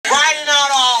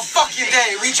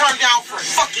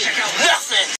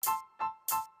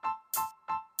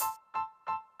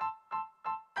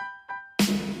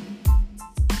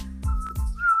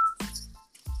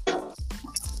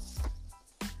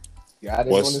Got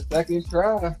it on the second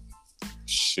try.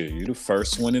 Shit, you the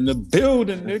first one in the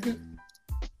building, nigga.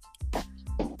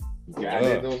 Got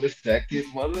it on the second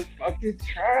motherfucking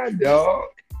try, dog.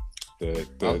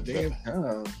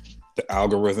 The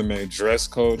algorithm ain't dress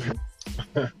code.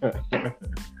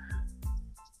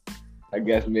 I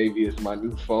guess maybe it's my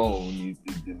new phone.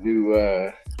 The new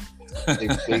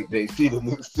they see the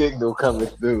new signal coming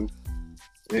through.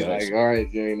 They're like, all right,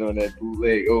 you ain't on that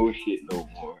bootleg old shit no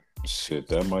more. Shit,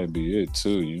 that might be it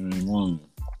too. You ain't one.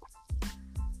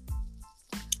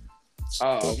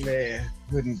 Oh man,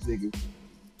 what these niggas?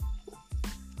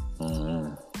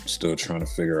 Still trying to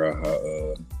figure out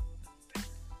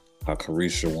how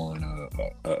Carisha won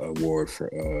a award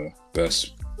for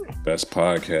best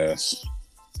podcast.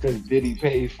 Because Diddy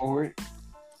paid for it.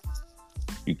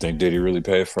 You think Diddy really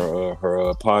paid for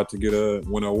her pod to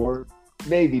win an award?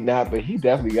 Maybe not, but he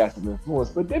definitely got some influence.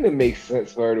 But then it makes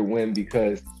sense for her to win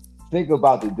because think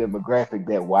about the demographic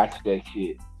that watch that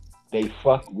shit. They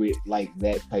fuck with like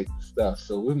that type of stuff,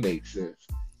 so it makes sense.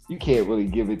 You can't really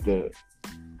give it to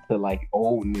like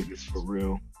old niggas for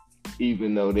real,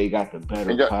 even though they got the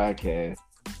better podcast.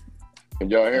 Can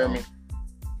y'all hear me?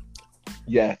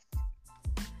 Yes.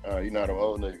 You know them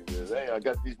old niggas is, hey, I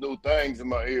got these new things in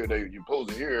my ear that you supposed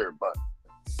to hear everybody.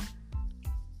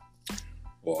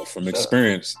 Well, from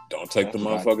experience, don't take the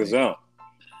motherfuckers out.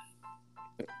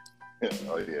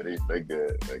 Oh yeah, they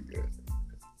good. They good.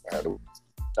 I had to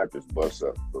type this bus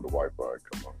up so the Wi-Fi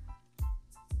come on.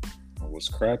 What's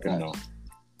cracking though?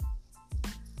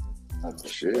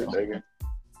 Shit, nigga.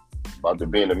 About to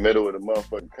be in the middle of the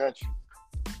motherfucking country.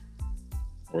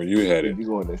 Where you headed? You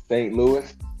going to St.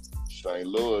 Louis? St.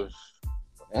 Louis.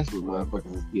 That's what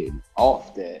motherfuckers is getting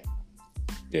off that.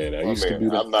 Yeah, that used to be.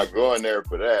 I'm not going there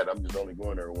for that. I'm just only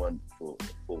going there for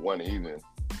one evening.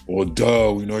 Well,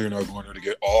 duh. We know you're not going there to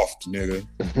get off, nigga.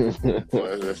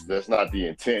 Well, that's not the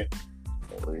intent.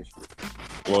 At least.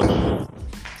 Well,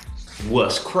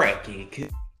 what's cracking?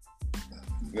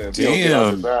 Man,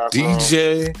 damn,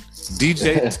 DJ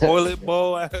toilet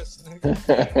bowl ass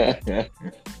nigga.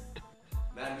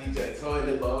 Not DJ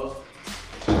toilet bowl.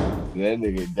 That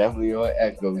nigga definitely on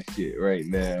echo shit right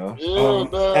now.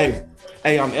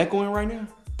 Hey, I'm echoing right now.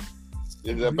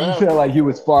 Is that You bad? felt like you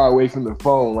was far away from the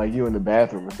phone, like you in the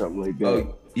bathroom or something like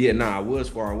that. Yeah, nah, I was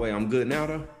far away. I'm good now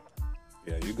though.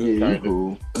 Yeah, you good? Yeah, you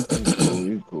cool.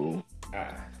 You cool.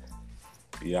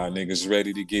 Y'all niggas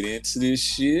ready to get into this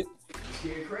shit?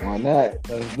 Why not?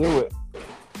 Let's do it.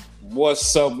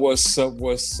 What's up?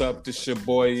 This your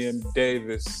boy M.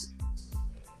 Davis.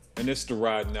 And it's the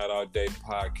Riding Out All Day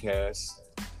podcast.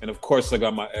 And of course, I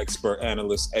got my expert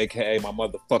analyst, aka my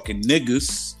motherfucking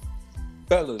niggas.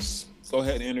 Fellas, go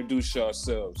ahead and introduce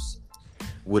yourselves.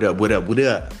 What up?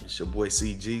 It's your boy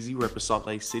C Jeezy, repping Salt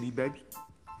Lake City, baby.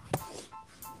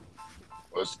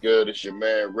 What's good? It's your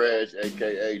man Reg,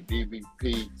 aka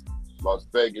DVP, Las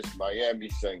Vegas, Miami,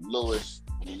 St. Louis,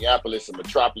 Minneapolis, and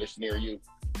Metropolis near you.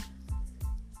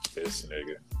 This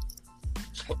nigga.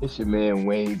 It's your man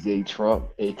Wayne J.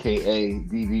 Trump, aka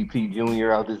DVP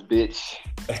Jr. out this bitch.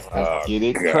 Let's get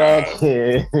it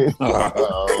cracking. Now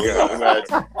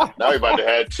we about to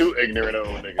have two ignorant old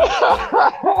niggas.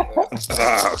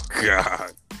 Oh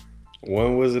God.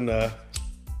 One was enough.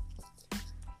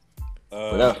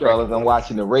 What up, fellas? I'm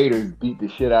watching the Raiders beat the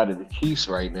shit out of the Chiefs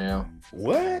right now.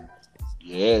 What?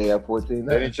 Yeah, they got 14.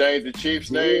 They didn't change the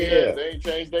Chiefs' name yet. They ain't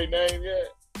changed their name yet.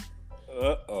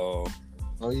 Oh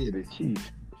yeah, the Chiefs.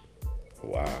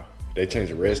 Wow. They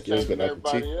changed the Redskins, but not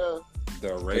the Chiefs.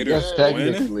 The Raiders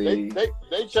technically.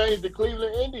 They changed the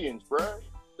Cleveland Indians, bro.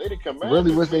 They the commanders.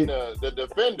 Really, was they the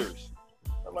defenders?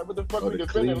 I'm like, what the fuck we the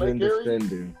defending? Cleveland Lake Erie?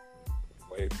 defender.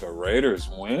 Wait, the Raiders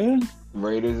win?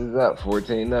 Raiders is up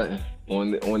 14-0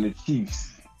 on the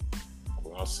Chiefs.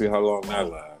 Well, I'll see how long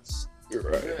that lasts. You're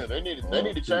right. Yeah, they need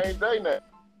to change their name. But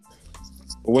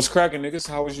what's cracking, niggas?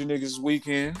 How was your niggas'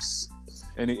 weekends?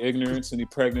 Any ignorance? Any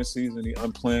pregnancies? Any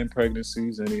unplanned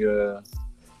pregnancies? Any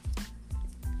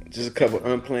Just a couple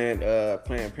unplanned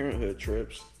Planned Parenthood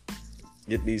trips.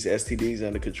 Get these STDs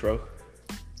under control.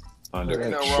 Under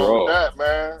Ain't nothing wrong control? with that,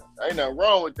 man. Ain't nothing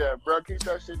wrong with that, bro. Keep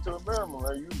that shit to a minimum,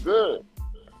 man. You good.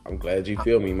 I'm glad you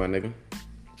feel me, my nigga.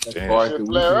 As far as Shit the flare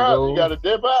weekend up, goes, you gotta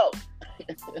dip out.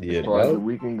 Yeah, as far as the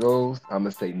weekend goes, I'm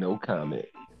gonna say no comment.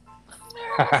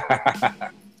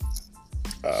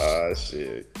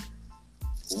 Shit.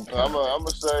 I'm gonna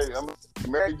say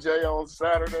Mary J on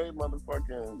Saturday,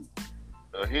 motherfucking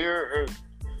here,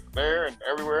 there, and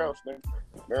everywhere else, nigga.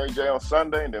 Mary J on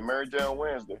Sunday, and then Mary J on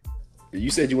Wednesday. You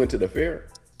said you went to the fair?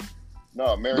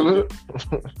 No, Mary J.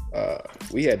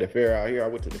 We had the fair out here. I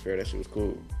went to the fair. That shit was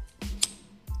cool.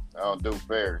 I don't do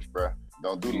fairs, bro.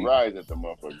 Don't do the rides at the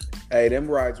motherfucker. Hey, them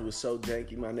rides was so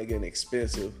janky, my nigga, and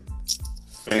expensive.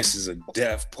 Faces of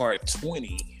Death Part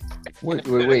 20. Wait.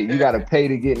 You gotta pay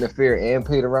to get in the fair and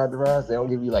pay to ride the rides? They don't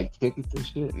give you like tickets and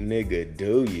shit? Nigga,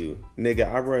 do you?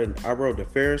 Nigga, I rode the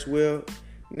Ferris wheel.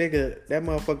 Nigga, that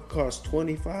motherfucker cost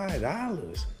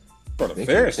 $25. For the They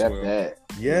Ferris could've wheel. kept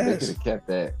that. They Yes. could have kept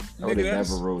that. I would Nigga, have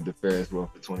that's- never rode the Ferris wheel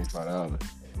for $25.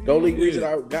 The only reason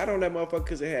I got on that motherfucker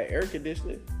because it had air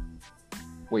conditioning.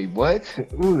 Wait, what?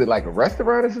 Was it like a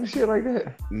restaurant or some shit like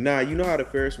that? Nah, you know how the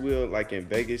Ferris wheel, like in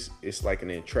Vegas, it's like an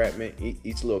entrapment.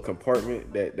 Each little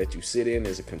compartment that you sit in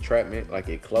is a contraptment, like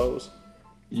it closed.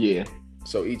 Yeah.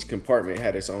 So each compartment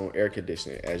had its own air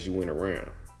conditioning as you went around.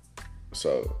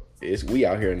 So we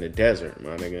out here in the desert,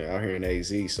 my nigga, out here in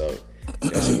AZ. So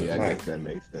that shit was Yeah, I nice. guess that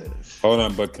makes sense. Hold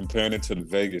on, but comparing it to the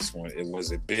Vegas one,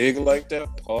 was it big like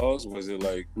that? Pause. Was it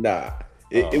like Nah,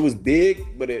 it was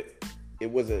big, but it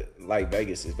wasn't like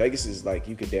Vegas is. Vegas is like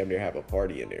you could damn near have a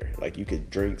party in there. Like you could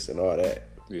drinks and all that.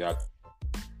 yeah,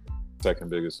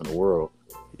 second biggest in the world?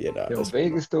 Yeah, nah, Yo, that's-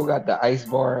 Vegas still got the ice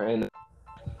bar and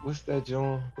what's that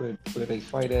joint where they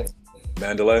fight at?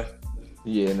 Mandalay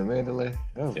Yeah, in the Mandalay.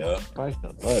 That was Yeah. I used to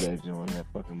love that joint, that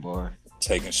fucking bar.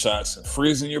 taking shots and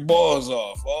freezing your balls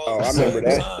off. Oh, I remember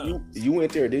that. You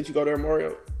went there, didn't you go there,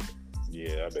 Mario?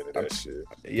 Yeah, I bet it that shit.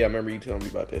 Yeah, I remember you telling me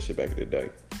about that shit back in the day.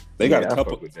 They got Yeah, a I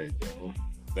couple. fuck with that joint.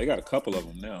 They got a couple of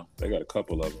them now. They got a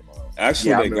couple of them. Actually,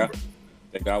 Yeah, I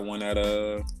they got one at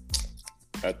the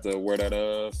where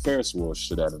that Ferris wheel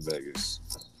shit out in Vegas.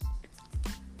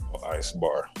 Ice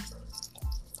bar.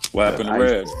 What happened to Ice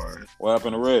Reg? bar. What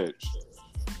happened to Reg?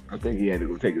 I think he had to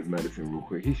go take his medicine real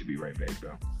quick. He should be right back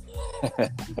though.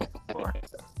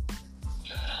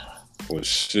 Well,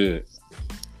 shit.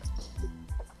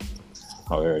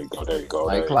 Oh, there you go. There you go.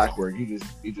 Like there you clockwork,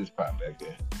 he just popped back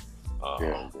there. go.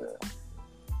 Yeah.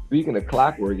 Speaking of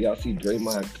clockwork, y'all see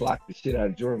Draymond clock the shit out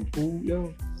of Jordan Poole,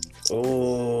 yo?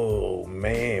 Oh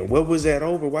man, what was that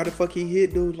over? Why the fuck he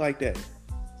hit dude like that?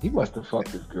 He must have fucked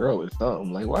his girl or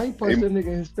something. Like, why he punched that nigga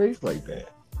in his face like that?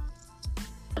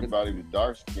 Everybody was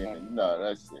dark skinned. You know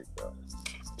that shit, though.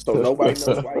 So nobody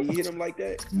knows why he hit him like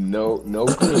that. No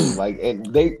clue. Like, and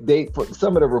they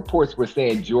some of the reports were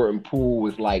saying Jordan Poole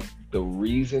was like the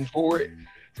reason for it.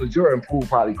 So Jordan Poole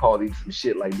probably called him some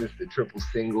shit like Mr. Triple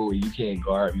Single, you can't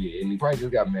guard me, and he probably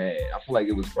just got mad. I feel like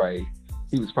he was probably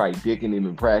dicking him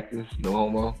in practice, no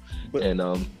homo.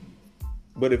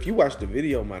 But if you watch the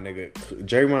video, my nigga,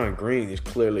 Draymond Green is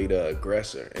clearly the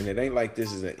aggressor, and it ain't like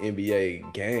this is an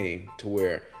NBA game to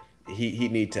where he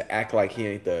need to act like he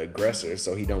ain't the aggressor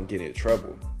so he don't get in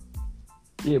trouble.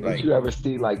 Yeah, but Like- you ever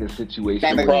see like a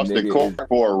situation where Across a the nigga court is,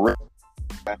 for a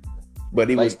rip. But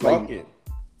he was Like- talking.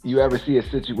 you ever see a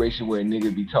situation where a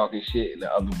nigga be talking shit and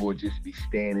the other boy just be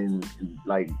standing and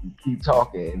like keep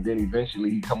talking, and then eventually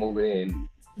he come over there and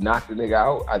knock the nigga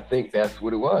out? I think that's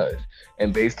what it was.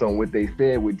 And based on what they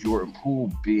said with Jordan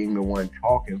Poole being the one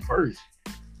talking first,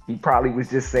 he probably was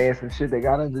just saying some shit that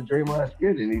got under Draymond's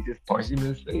skin, and he just punched him in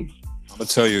his face. I'm gonna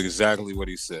tell you exactly what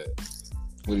he said.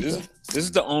 What he This, said? this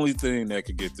is the only thing that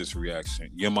could get this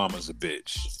reaction. Your mama's a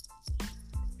bitch.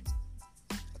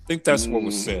 I think that's what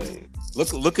was said.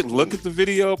 Look at the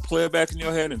video, play it back in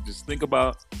your head, and just think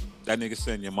about that nigga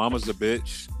saying your mama's a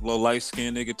bitch. Little light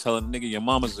skinned nigga telling nigga your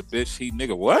mama's a bitch. He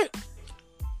nigga what?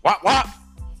 What?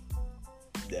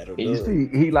 That'll And do you it.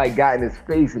 see, he like got in his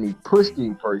face and he pushed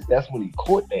him first. That's when he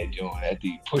caught that joint after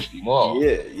he pushed him off.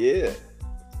 Yeah.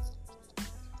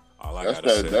 All I That's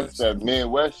gotta say that. That's is that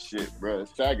Midwest shit, bro.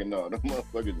 Saginaw. Them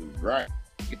motherfuckers is grind.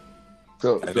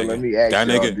 So that let nigga, me ask that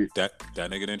y'all, nigga that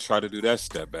nigga didn't try to do that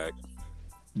step back.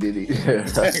 did he?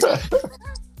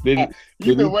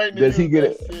 You been waiting. Does to he use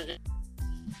get that shit.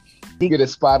 he get a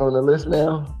spot on the list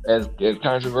now as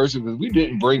controversial? Because we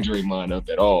didn't bring Draymond up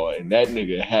at all, and that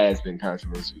nigga has been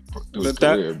controversial through his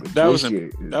But career. that this was shit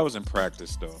is- that was in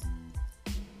practice though.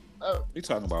 Oh. You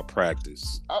talking about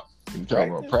practice? you talking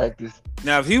about practice?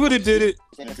 Now if he would have did it,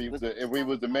 If we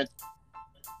was to mention,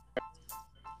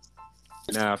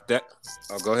 now if that,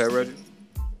 oh go ahead, Reggie.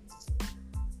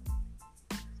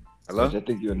 Hello. I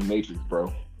think you're in the Matrix,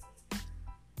 bro.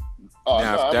 oh,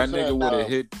 Now no, if that I'm saying, nigga would have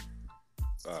hit,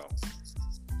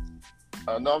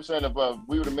 oh. no, I'm saying if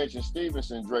we would have mentioned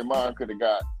Stevenson, Draymond could have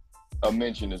got a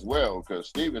mention as well, because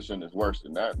Stevenson is worse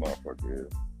than that motherfucker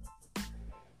is.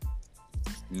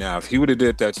 Now, if he would have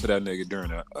did that to that nigga during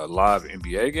a live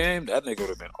NBA game, that nigga would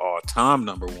have been all-time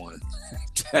number one.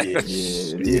 Yeah, he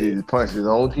just punched his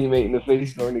own teammate in the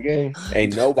face during the game.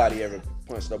 Ain't nobody ever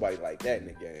punched nobody like that in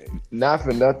the game. Not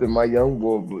for nothing, my young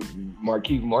boy,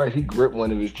 Marquise Morris, he gripped one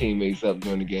of his teammates up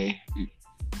during the game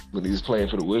when he was playing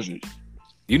for the Wizards.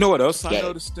 You know what else I That-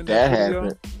 noticed in That that video?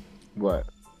 happened. What?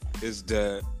 Is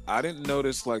that I didn't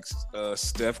notice like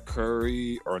Steph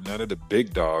Curry or none of the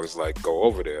big dogs like go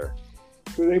over there.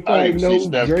 So they I probably didn't know see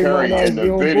Steph Draymond Curry always in the be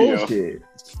on video. bullshit.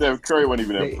 Steph Curry wasn't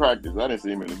even They- in practice. I didn't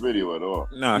see him in the video at all.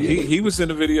 Nah, Yeah. he was in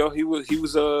the video. He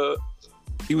was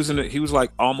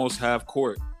like almost half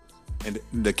court, and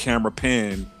the camera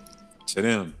panned to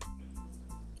them.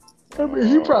 I mean,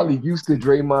 he probably used to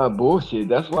Draymond bullshit.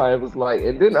 That's why it was like,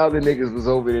 and then other niggas was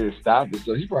over there to stop it.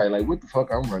 So he probably like, what the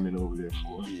fuck I'm running over there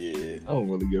for? Yeah. I don't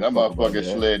really give a That fuck about motherfucker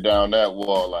that. slid down that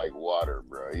wall like water,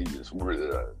 bro. He just But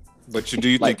do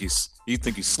you Like-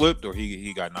 think he slipped or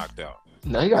he got knocked out?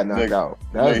 No, he got knocked Nigga- out.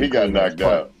 That was he a got clean knocked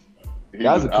punt. out. He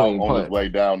That was was a out clean on punt. his way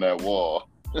down that wall.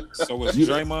 So was You-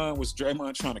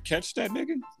 Draymond trying to catch that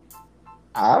nigga?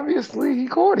 Obviously, he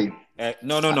caught him.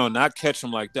 No, not catch him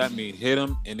like that. Mean hit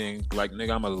him and then like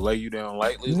nigga, I'm gonna lay you down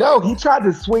lightly. No, he tried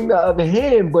to swing the other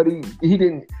hand, but he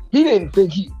didn't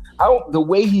think he. The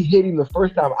way he hit him the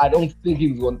first time, I don't think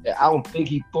he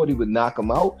thought he would knock him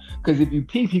out. Because if you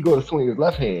peep, he go to swing his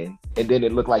left hand, and then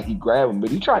it looked like he grabbed him, but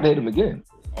he tried to hit him again.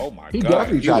 Oh my He god,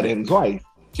 definitely tried to hit him twice.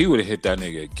 He would have hit that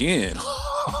nigga again.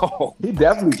 He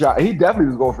definitely tried. He definitely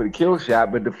was going for the kill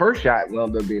shot, but the first shot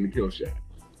wound up being the kill shot.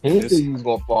 He didn't think he was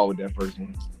going to fall with that first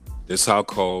one. This how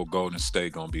cold Golden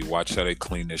State gonna be. Watch how they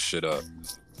clean this shit up.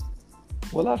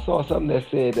 Well, I saw something that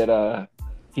said that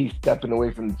he's stepping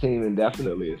away from the team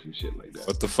indefinitely or some shit like that.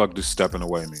 What the fuck does stepping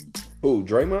away mean? Who,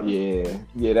 Draymond?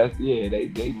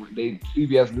 They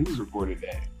CBS News reported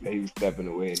that he was stepping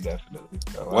away indefinitely.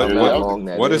 So I What, don't know what, how long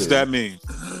that what does is. that mean?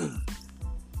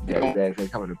 That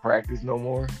ain't coming to practice no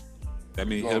more. That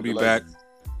means Going he'll be to back. Lakers.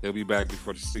 He'll be back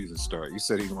before the season starts. You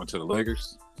said he's going to the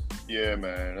Lakers, Yeah,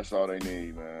 man. That's all they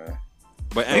need, man.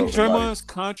 but ain't somebody- Draymond's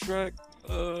contract?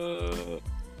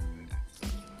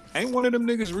 Ain't one of them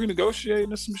niggas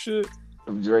renegotiating or some shit?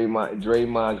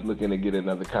 Draymond's looking to get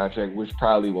another contract, which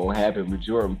probably won't happen. But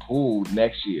Jordan Poole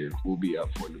next year will be up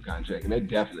for a new contract, and they're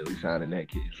definitely signing that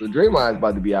kid. So Draymond's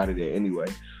about to be out of there anyway.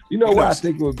 You know what I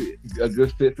think would be a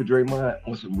good fit for Draymond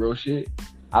on some real shit?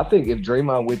 I think if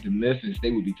Draymond went to Memphis,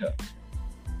 they would be tough.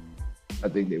 I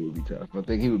think they would be tough. I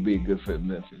think he would be a good fit in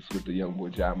Memphis with the young boy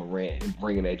John Morant and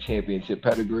bringing that championship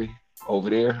pedigree over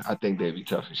there. I think they'd be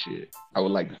tough as shit. I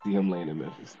would like to see him laying in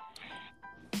Memphis.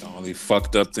 The only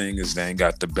fucked up thing is they ain't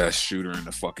got the best shooter in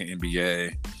the fucking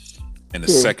NBA and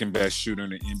the Yeah. second best shooter in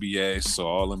the NBA. So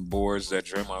all them boards that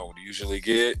Draymond would usually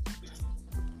get,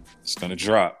 it's gonna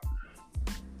drop.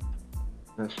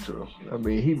 That's true. I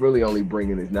mean, he really only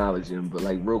bringing his knowledge in, but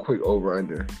like real quick over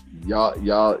under.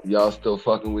 Y'all still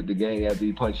fucking with the gang after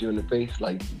he punch you in the face?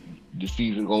 Like the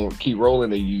season gonna keep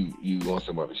rolling, or you on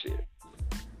some other shit?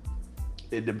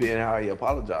 It depends how he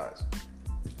apologized.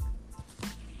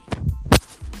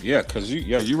 Yeah,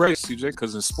 you right, CJ.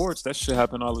 Because in sports, that shit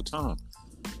happen all the time.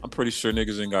 I'm pretty sure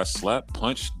niggas ain't got slapped,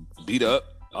 punched, beat up,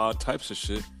 all types of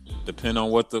shit. Depend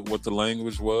on what the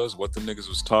language was, what the niggas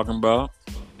was talking about,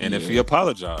 and if he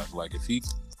apologized, like if he,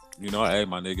 hey,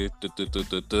 my nigga,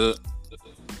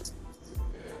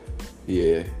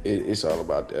 Yeah, it's all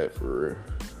about that for real.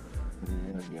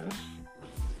 Yeah, I guess.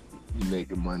 You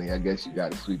making money, I guess you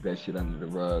gotta sweep that shit under the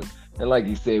rug. And like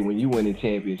you said, when you winning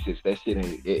championships, that shit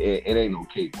it ain't no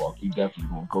cakewalk. You definitely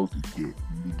gonna go through shit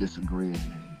and be disagreeing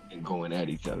and going at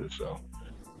each other. So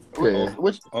yeah.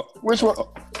 Which Oh, one?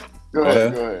 Go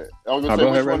ahead. Go ahead. I was gonna say go which ahead,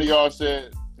 one of Reggie. y'all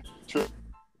said.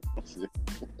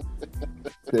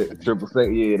 Triple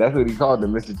single, yeah, that's what he called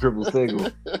him, Mr. Triple Single.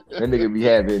 That nigga be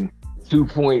having 2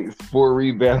 points, 4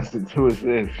 rebounds, and 2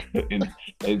 assists,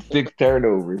 and 6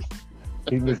 turnovers.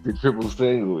 He's Mr. Triple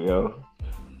Single, yo.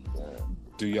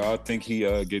 do y'all think he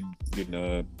you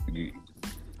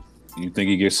think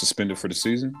he gets suspended for the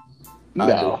season?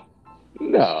 No,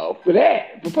 for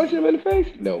that, for punching him in the face,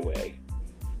 no way.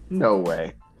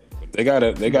 They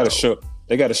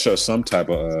gotta show some type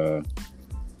of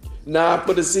Nah,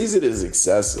 but the season is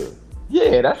excessive.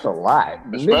 Yeah, that's a lot.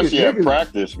 Especially at niggas,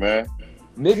 practice, man.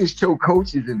 niggas choke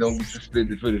coaches and don't get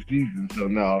suspended for the season. So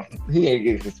no, he ain't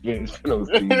getting suspended for no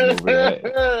season over that.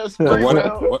 But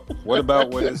what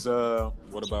about with his record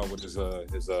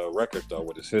though,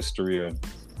 with his history of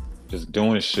just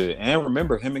doing shit? And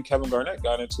remember, him and Kevin Garnett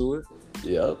got into it.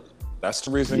 Yep. That's the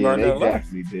reason Yeah, they Garnett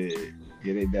left. definitely did.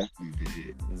 Yeah, they definitely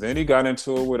did. Then he got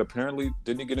into it with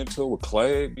didn't he get into it with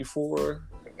Clay before?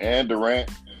 And Durant.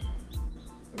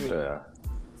 Yeah.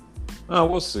 Oh,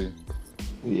 we'll see.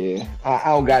 Yeah, I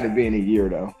don't got to be in a year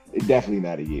though. It's definitely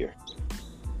not a year.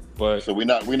 But So we're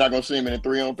not gonna see him in a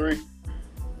 3-on-3.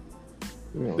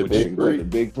 You know, The what big you think about three? The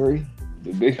big three.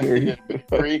 The dictionary.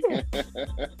 Free.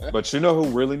 But you know who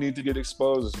really need to get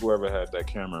exposed is whoever had that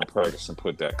camera in practice and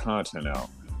put that content out.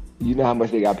 You know how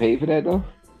much they got paid for that though?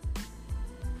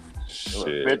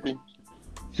 Shit. 50.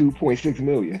 2.6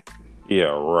 million. Yeah,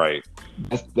 right.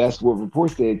 That's what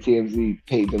reports said. TMZ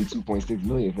paid them 2.6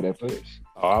 million for that footage.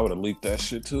 Oh, I would have leaked that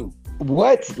shit too.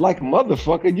 What? Like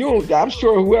motherfucker, you don't. I'm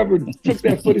sure whoever took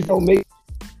that footage don't make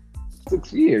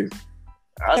 6 years.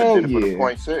 I Hell did it for the yeah.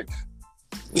 0.6.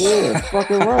 Yeah,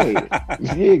 fucking right.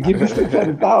 Yeah, give me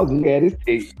 600,000. Yeah, this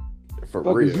tape. For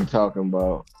What is you real. talking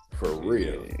about? For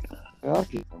real.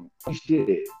 Okay.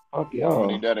 Shit. Okay. I Oh.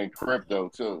 need that in crypto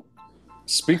too.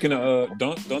 Speaking of,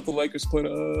 don't the Lakers play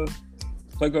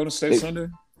Golden State They- Sunday?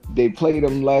 They played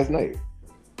them last night.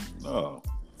 Oh,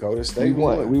 Golden State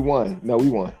We won. No, we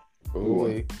won.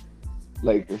 Ooh,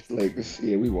 Lakers.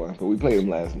 Yeah, we won. But we played them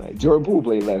last night. Jordan Poole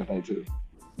played last night too.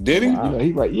 did he? You know,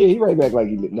 he right. Yeah, he right back like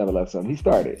he never left something. He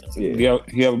started. Yeah.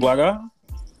 He have a black eye?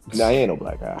 Nah, he ain't no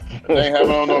black guy. They ain't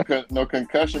having on no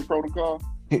concussion protocol.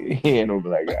 He ain't no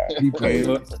black guy. He He played.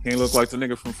 ain't look like the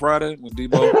nigga from Friday with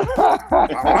Debo.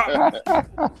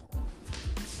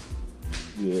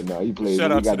 Yeah, no, he played.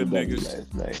 Shout He out got to the them W niggas.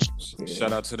 last night. Yeah.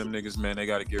 Shout out to them niggas, man. They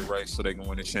got to get right so they can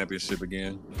win the championship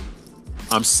again.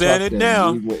 I'm saying Fuck it them.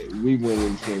 now. We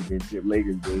winning championship.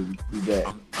 Lakers, baby. We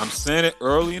back. I'm saying it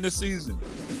early in the season.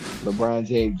 LeBron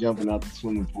James jumping out the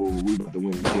swimming pool. We about to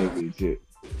win the championship.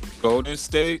 Golden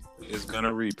State is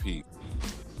gonna repeat.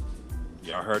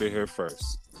 Y'all heard it here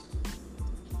first.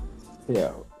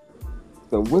 Yeah.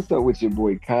 So what's up with your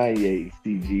boy Kanye,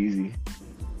 Steve Jeezy?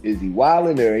 Is he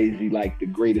wilding or is he like the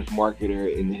greatest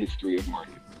marketer in the history of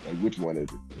marketing? Like which one is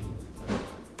it?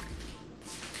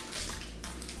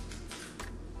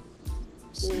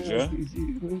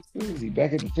 CJ? Is he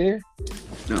back at the fair?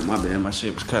 No, my bad. My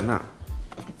shit was cutting out.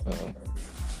 Uh,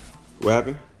 What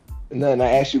happened? No, and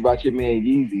I asked you about your man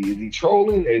Yeezy. Is he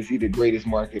trolling or is he the greatest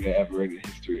marketer ever in the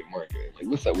history of marketing? Like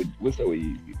what's up with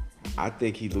Yeezy? I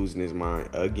think he losing his mind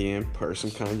again per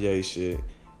some Kanye shit.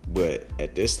 But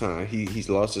at this time, he's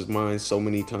lost his mind so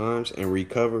many times and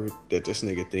recovered that this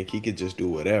nigga think he could just do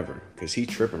whatever. Cause he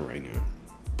tripping right now.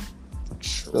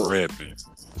 Tripping.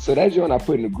 So that joint I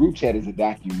put in the group chat is a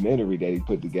documentary that he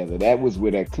put together. That was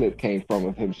where that clip came from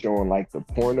of him showing like the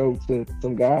porno to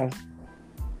some guys.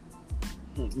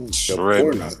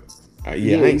 Tripping. Yeah,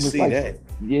 he I ain't was see like, that.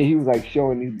 Yeah, he was like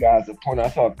showing these guys a porno. I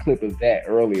saw a clip of that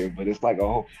earlier, but it's like a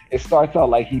whole. It starts out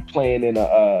like he playing in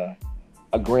a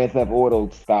Grand Theft Auto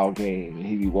style game, and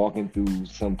he be walking through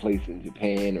some place in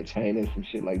Japan or China, some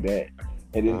shit like that.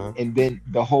 And then and then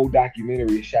the whole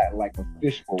documentary is shot like a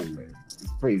fishbowl lens.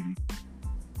 It's crazy.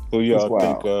 Who y'all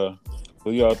That's think?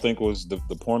 Who y'all think was the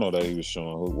porno that he was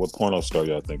showing? What porno star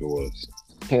y'all think it was?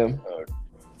 Him.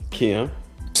 Kim.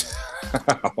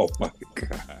 Oh my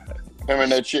god. Him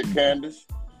and that chick Candace.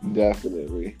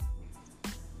 Definitely.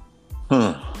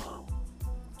 Huh.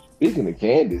 Speaking of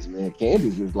Candace, man,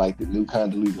 Candace is like the new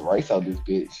Condoleezza Rice out this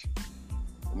bitch.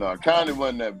 No, Connie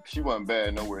wasn't that. She wasn't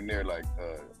bad nowhere near like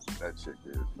that chick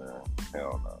is, man.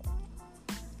 Hell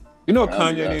no. You know what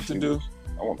I Kanye mean, needs to do?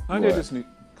 I want Kanye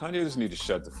just need to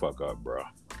shut the fuck up, bro.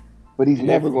 But he's Yeah,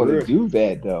 never for going to real. do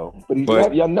that though. But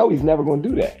But- y'all know he's never going to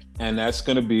do that. And that's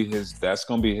gonna be his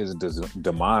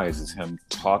demise, is him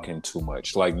talking too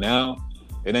much. Like now,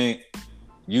 it ain't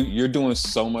you're doing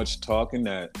so much talking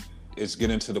that it's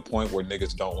getting to the point where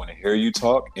niggas don't want to hear you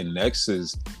talk. And next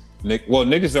is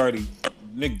niggas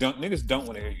don't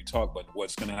want to hear you talk, but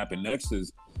what's gonna happen next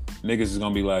is niggas is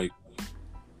gonna be like,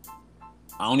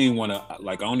 I don't even want to,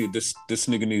 this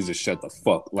nigga needs to shut the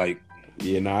fuck. Like,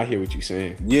 Yeah, no, I hear what you're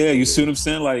saying. yeah, you see what I'm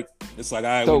saying? Like, it's like, all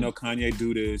right, So- we know Kanye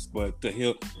do this, but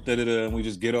and we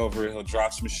just get over it. He'll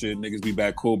drop some shit, niggas be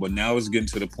back cool. But now it's getting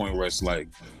to the point where it's like,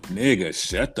 nigga,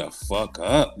 shut the fuck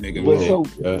up, nigga.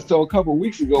 But so a couple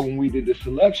weeks ago when we did the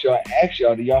select show, I asked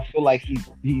y'all, do y'all feel like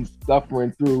he's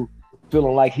suffering through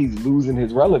feeling like he's losing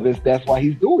his relevance? That's why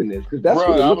he's doing this, because that's Bruh,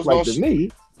 what it I looks was like gonna to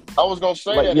me. I was gonna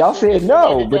say Like that. y'all said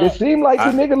no, Like, but it seemed like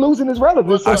the nigga losing his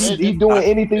relevance, so I- he's doing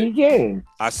anything he can.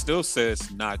 I still say it's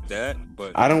not that,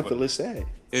 but I don't but feel it's that.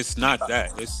 it's not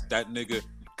that. It's that nigga.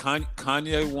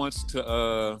 Kanye wants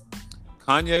to.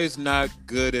 Kanye's not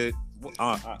good at.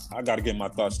 I got to get my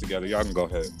thoughts together. Y'all can go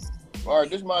ahead. All right,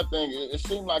 this is my thing. It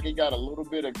seemed like it got a little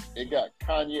bit of it got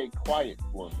Kanye quiet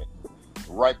for a minute,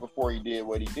 right before he did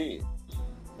what he did.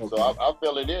 So I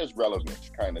feel it is relevance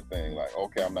kind of thing. Like,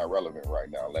 okay, I'm not relevant right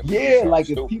now. Let me do Yeah, something like if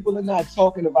stupid. people are not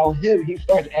talking about him, he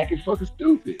starts acting fucking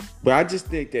stupid. But I just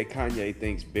think that Kanye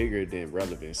thinks bigger than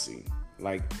relevancy.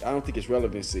 Like, I don't think it's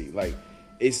relevancy. Like,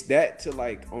 it's that to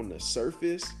like on the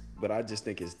surface, but I just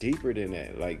think it's deeper than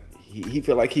that. Like, he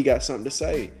feel like he got something to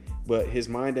say. but his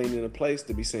mind ain't in a place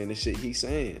to be saying the shit he's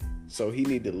saying. So he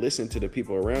need to listen to the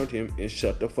people around him and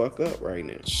shut the fuck up right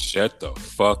now. Shut the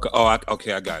fuck up. Oh,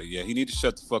 okay, I got it. Yeah, he need to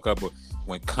shut the fuck up. But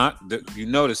when you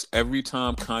notice every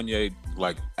time Kanye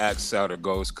like acts out or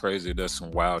goes crazy, does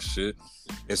some wild shit,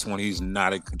 it's when he's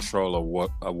not in control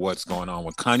of what's going on.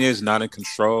 When Kanye's not in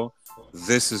control,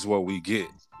 this is what we get.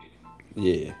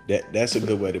 Yeah, that's a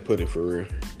good way to put it for real.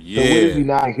 Yeah. So what is he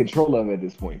not in control of at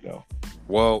this point, though?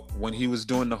 Well, when he was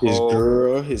doing the His whole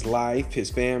girl, his life, his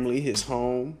family, his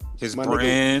home, his my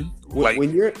brand,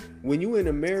 nigga, when you in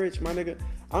a marriage, my nigga,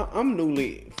 I'm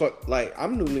newly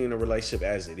in a relationship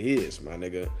as it is, my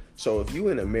nigga. So if you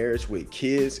in a marriage with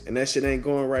kids and that shit ain't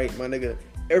going right, my nigga,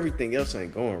 everything else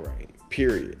ain't going right.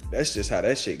 Period. That's just how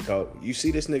that shit go. You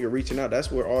see this nigga reaching out, that's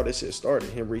where all this shit started.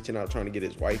 Him reaching out, trying to get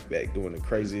his wife back, doing the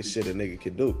craziest shit a nigga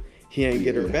could do. He ain't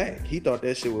get her back. He thought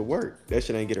that shit would work. That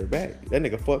shit ain't get her back. That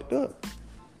nigga fucked up.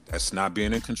 That's not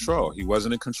being in control. He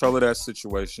wasn't in control of that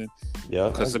situation. Yeah.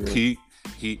 Because of Pete.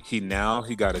 He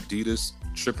got Adidas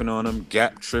tripping on him,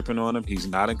 Gap tripping on him. He's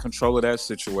not in control of that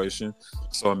situation.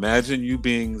 So imagine you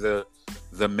being the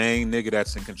main nigga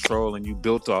that's in control and you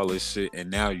built all this shit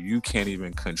and now you can't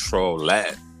even control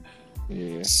that.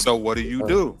 Yeah. So what do?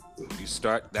 You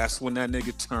start, that's when that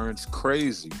nigga turns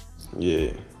crazy.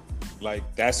 Yeah.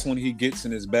 Like that's when he gets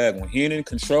in his bag. When he ain't in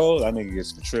control, that nigga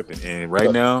gets to tripping. And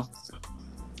right now,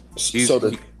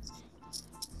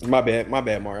 my bad,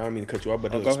 Mario. I don't mean to cut you off,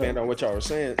 but to expand ahead on what y'all were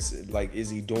saying, like, is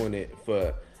he doing it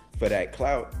for that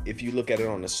clout? If you look at it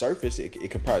on the surface, it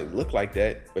could probably look like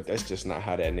that, but that's just not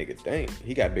how that nigga think.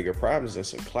 He got bigger problems than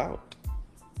some clout.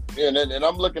 Yeah, and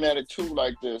I'm looking at it too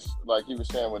like this, like he was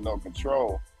saying, with no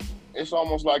control. It's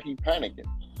almost like he panicking.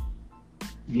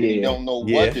 Yeah. He don't know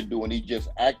what to do, and he's just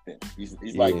acting. He's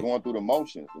like going through the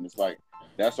motions, and it's like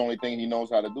that's the only thing he knows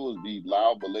how to do is be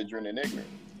loud, belligerent, and ignorant.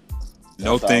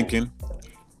 No thinking.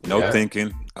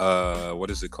 What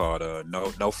is it called?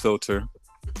 No filter.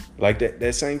 Like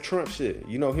that same Trump shit.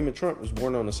 You know, him and Trump was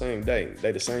born on the same day.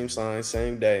 They the same sign,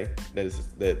 same day.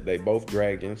 That they both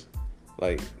dragons.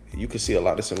 Like you can see a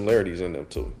lot of similarities in them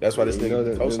too. That's why this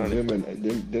nigga co-signing.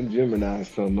 Them Gemini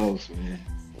something else, man.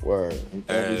 Word.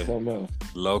 Something else.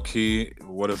 Low key,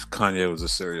 what if Kanye was a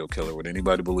serial killer? Would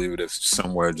anybody believe it if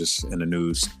somewhere just in the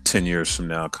news 10 years from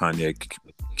now Kanye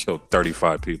killed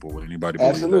 35 people? Would anybody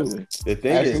believe Absolutely. that? The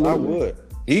thing is, I would.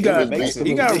 He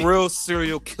got real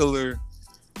serial killer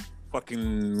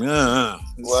fucking I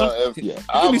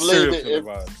believe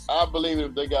it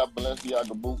if they got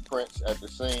Balenciaga boot prints at the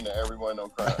scene and everyone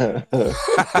don't cry.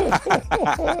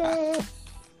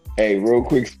 Hey, real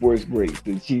quick sports break.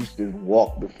 The Chiefs just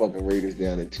walked the fucking Raiders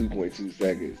down in 2.2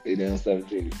 seconds. They down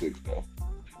 17-6 though.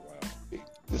 Wow.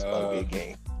 This might be a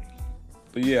game.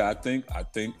 But yeah, I think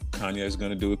Kanye is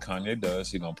gonna do what Kanye does.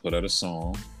 He's gonna put out a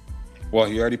song. Well,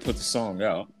 he already put the song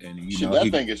out, and that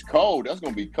thing is cold. That's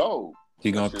gonna be cold.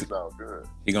 He gonna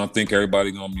think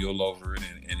everybody gonna mule over it,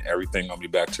 and everything gonna be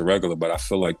back to regular. But I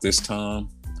feel like this time,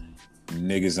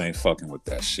 niggas ain't fucking with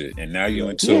that shit. And now you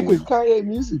into because Kanye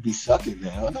music be sucking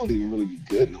now. It don't even really be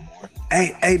good no more.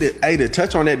 Hey, to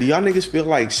touch on that, do y'all niggas feel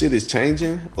like shit is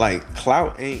changing? Like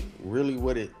clout ain't really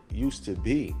what it used to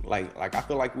be. Like I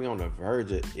feel like we on the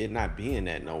verge of it not being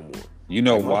that no more. You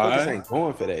know why? Motherfuckers ain't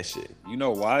going for that shit. You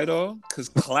know why though? Because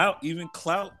clout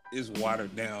is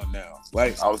watered down now.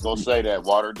 Like I was gonna say that,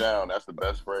 watered down. That's the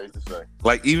best phrase to say.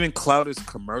 Like even clout is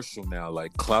commercial now.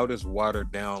 Like clout is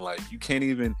watered down. Like you can't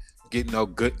even get no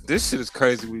good. This shit is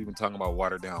crazy. We even talking about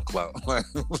watered down clout. Like,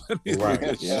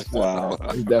 right? Yeah, wow.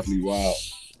 It's definitely wild.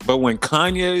 But when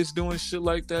Kanye is doing shit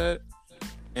like that,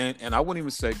 and I wouldn't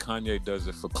even say Kanye does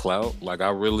it for clout. Like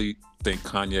I really think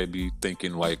Kanye be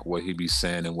thinking like what he be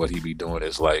saying and what he be doing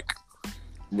is like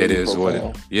really it is profound.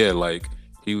 What it, yeah, like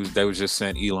they was just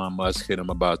saying Elon Musk hit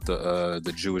him about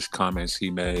the Jewish comments he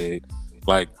made.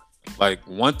 Like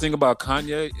one thing about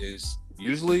Kanye is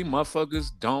usually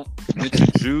motherfuckers don't mention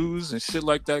Jews and shit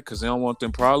like that because they don't want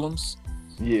them problems.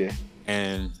 Yeah.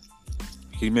 And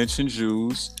he mentioned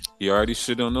Jews. He already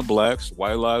shit on the blacks.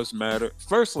 White lives matter.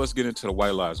 First, let's get into the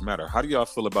white lives matter. How do y'all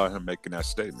feel about him making that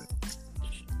statement?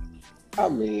 I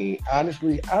mean,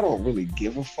 honestly, I don't really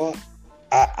give a fuck.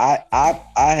 I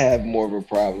have more of a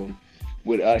problem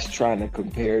with us trying to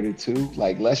compare the two.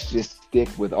 Like, let's just stick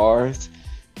with ours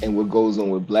and what goes on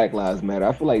with Black Lives Matter.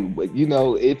 I feel like, you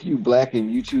know, if you black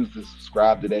and you choose to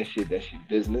subscribe to that shit, that's your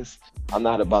business. I'm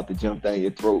not about to jump down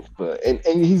your throat. But and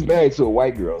he's married to a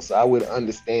white girl, so I would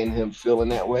understand him feeling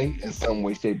that way in some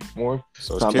way, shape, or form.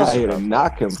 So I'm not here to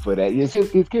knock him for that. Yes,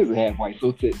 his kids are half white,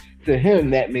 so to him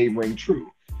that may ring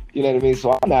true. You know what I mean?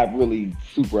 So I'm not really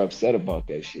super upset about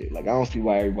that shit. Like, I don't see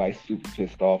why everybody's super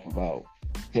pissed off about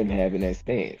him having that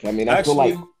stance. I mean, I feel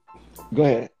Actually, like. Go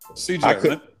ahead.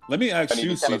 CJ, let me ask And he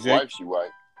you, tell his CJ. wife she white.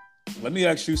 Let me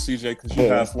ask you, CJ, because Yeah,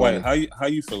 you're that's half white. funny. How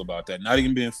you feel about that? Not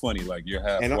even being funny, like you're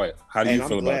half And white. How do you I'm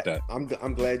feel glad, about that?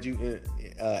 I'm glad you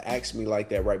asked me like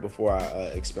that right before I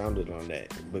expounded on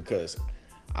that, because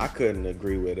I couldn't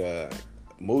agree with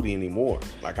Moody anymore.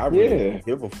 Like, I really don't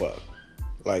give a fuck.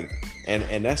 Like,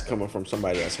 and that's coming from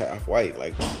somebody that's half white.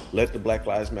 Like, let the Black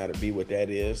Lives Matter be what that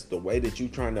is. The way that you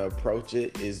trying to approach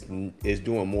it is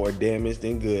doing more damage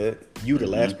than good. You the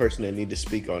last person that need to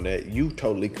speak on that. You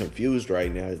totally confused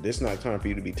right now. This not time for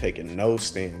you to be taking no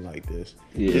stand like this.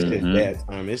 Yeah. It's just bad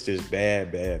time. It's just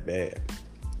bad.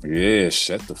 Yeah,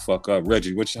 shut the fuck up,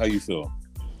 Reggie. How you feel?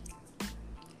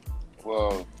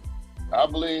 Well, I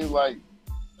believe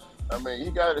he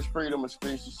got his freedom of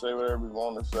speech to say whatever he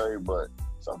want to say, but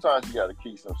sometimes you got to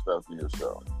keep some stuff to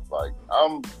yourself. Like,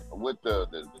 I'm with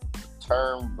the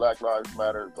term Black Lives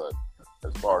Matter, but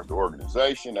as far as the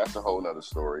organization, that's a whole nother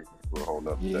story for a whole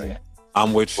nother thing.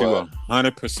 I'm with you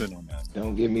 100% on that.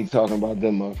 Don't get me talking about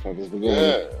them motherfuckers. But go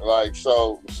ahead. Yeah, like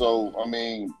so. I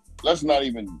mean, let's not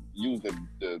even use the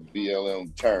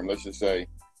BLM term. Let's just say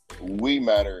we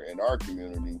matter in our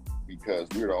community because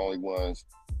we're the only ones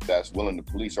that's willing to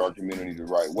police our community the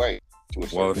right way to a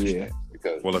certain extent.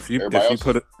 Because if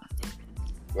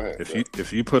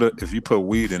you put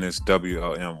weed in, it's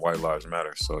WLM, White Lives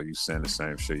Matter. So you saying the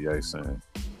same shit Ye saying.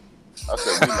 I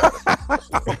said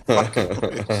we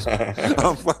matter.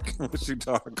 I'm fucking with you,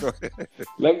 dog. Go ahead.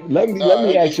 Let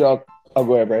me ask y'all. Oh,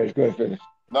 go ahead, Brad. Go ahead, finish.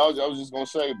 No, I was just gonna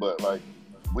say, but like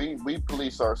we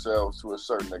police ourselves to a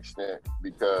certain extent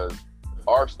because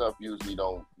our stuff usually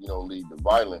don't lead to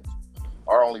violence.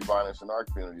 Our only violence in our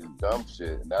community is dumb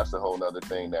shit, and that's a whole nother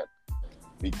thing that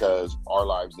because our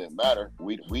lives didn't matter,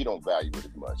 we don't value it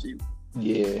as much either.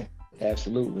 Yeah,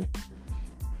 absolutely.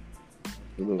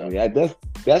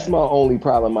 That's my only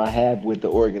problem I have with the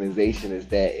organization is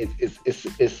that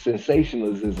it's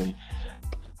sensationalism.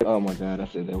 Oh my God, I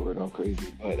said that word all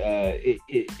crazy. But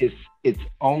it's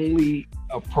only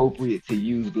appropriate to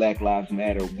use Black Lives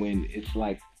Matter when it's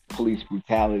like police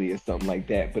brutality or something like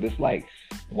that. But it's like,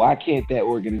 why can't that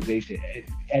organization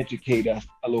educate us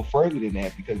a little further than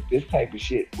that? Because this type of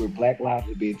shit where Black lives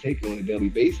are being taken on a daily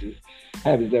basis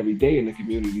happens every day in the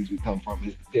communities we come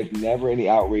from. There's never any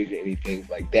outrage or anything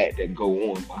like that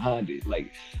go on behind it.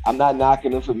 Like, I'm not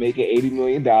knocking them for making $80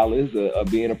 million or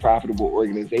being a profitable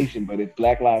organization, but if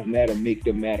Black Lives Matter, make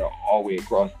them matter all the way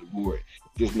across the board,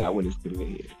 just not when it's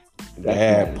convenient.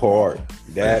 That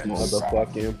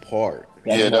motherfucking part.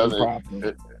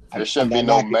 There shouldn't be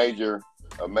no major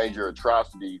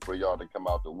atrocity for y'all to come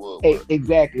out the woodwork.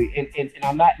 Exactly. And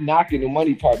I'm not knocking the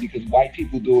money part because white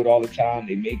people do it all the time.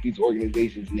 They make these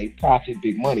organizations and they profit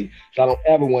big money. So I don't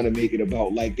ever want to make it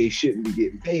about like they shouldn't be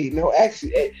getting paid. No,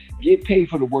 actually, get paid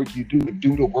for the work you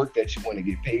do the work that you want to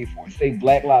get paid for. Say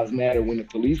Black Lives Matter when the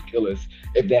police kill us,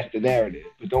 if that's the narrative.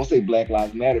 But don't say Black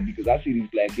Lives Matter because I see these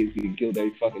black kids getting killed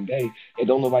every fucking day and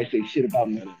don't nobody say shit about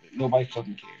none of it. Nobody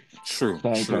fucking cares. True. So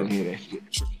I ain't trying to hear that shit.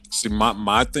 See,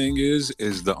 my thing is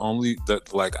the only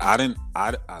that like I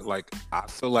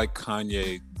feel like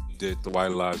Kanye did the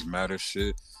White Lives Matter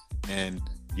shit, and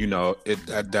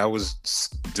that was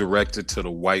directed to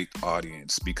the white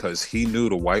audience because he knew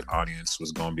the white audience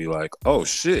was gonna be like, oh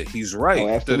shit, he's right. Oh,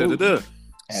 absolutely.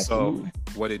 So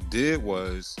what it did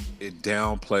was it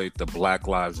downplayed the Black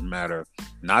Lives Matter,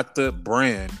 not the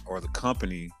brand or the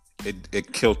company.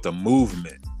 It killed the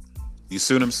movement. You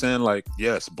see what I'm saying? Like,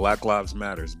 yes, Black Lives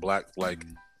Matters. That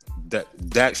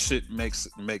shit makes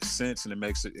sense, and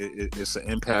it's an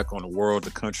impact on the world,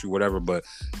 the country, whatever. But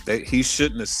he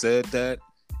shouldn't have said that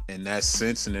in that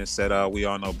sense, and then said, we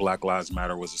all know Black Lives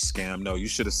Matter was a scam. No, you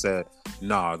should have said,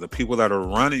 nah, the people that are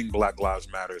running Black Lives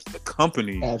Matters, the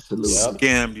company,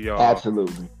 scammed y'all.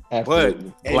 Absolutely. But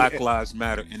Black Lives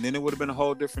Matter, and then it would have been a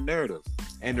whole different narrative.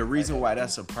 And the reason why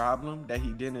that's a problem that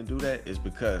he didn't do that is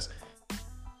because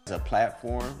a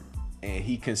platform and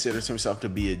he considers himself to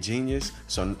be a genius.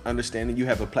 So understanding you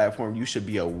have a platform, you should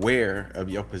be aware of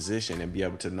your position and be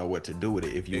able to know what to do with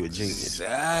it if you're a genius.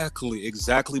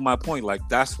 Exactly my point. Like,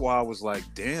 that's why I was like,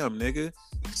 damn, nigga,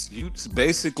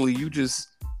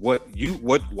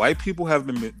 what white people have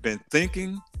been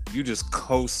thinking, you just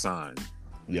co-sign.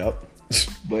 Yep.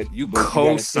 But you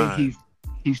co-sign.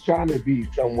 He's trying to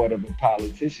be somewhat of a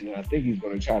politician, and I think he's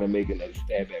going to try to make another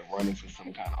stab at running for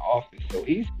some kind of office. So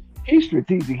he's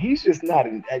strategic. He's just not.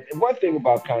 One thing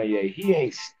about Kanye, he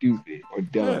ain't stupid or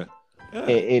dumb. Yeah.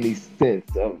 in any sense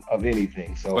of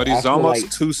anything. So But I he's feel almost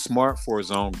like, too smart for his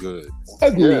own good.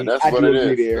 agree. Yeah, that's I what do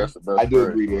it agree is. there. That's the best I do phrase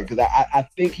agree for there it. because I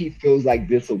think he feels like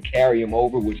this will carry him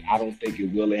over, which I don't think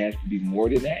it will. It has to be more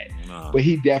than that. Nah. But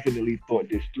he definitely thought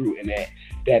this through in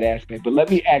that aspect. But let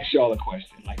me ask y'all a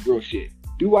question, like real shit.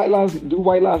 Do white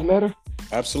lives matter?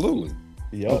 Absolutely.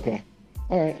 Yup. Okay.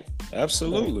 All right.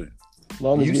 Absolutely. As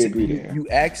long as You we said agree you, there. you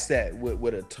asked that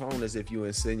with a tone as if you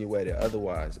insinuated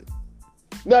otherwise.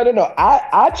 No.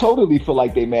 I totally feel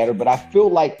like they matter, but I feel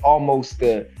like almost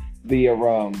the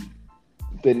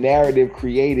narrative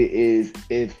created is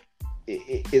if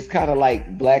it's kind of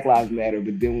like Black Lives Matter,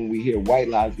 but then when we hear White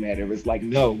Lives Matter, it's like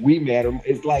no, we matter.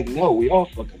 It's like no, we all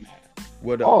fucking matter.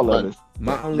 What All But of us.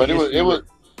 my only but it issue was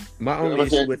my only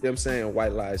okay. issue with them saying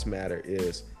white lives matter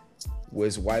is,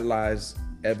 was white lives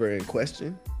ever in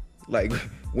question? Like,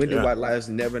 when did Yeah. white lives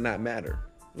never not matter?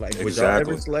 Like, was y'all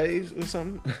Exactly. ever slaves or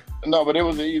something? No, but it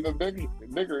was an even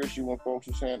bigger issue when folks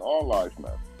were saying all lives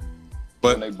matter.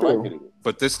 But When they blanketed it.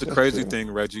 But this the That's crazy true.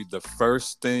 thing, Reggie. The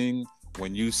first thing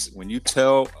when you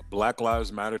tell Black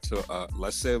Lives Matter to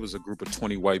let's say it was a group of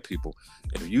 20 white people,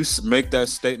 if you make that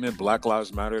statement, Black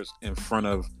Lives Matters in front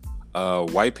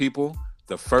of white people,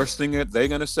 the first thing that they're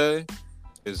gonna say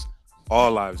is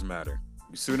all lives matter.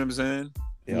 You see what I'm saying?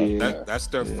 Yeah. That's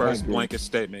their Yeah, I first agree. blanket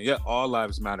statement. Yeah, all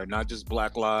lives matter, not just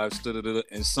Black lives. Da-da-da-da.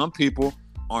 And some people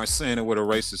aren't saying it with a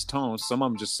racist tone. Some of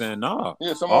them just saying, nah,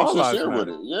 Yeah, some all of them lives sincere with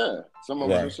matter. it. Yeah, some of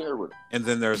them Right. sincere with it. And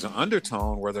then there's an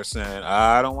undertone where they're saying,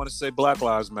 I don't want to say Black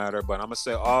Lives Matter, but I'm gonna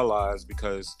say all lives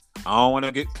because I don't want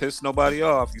to get pissed nobody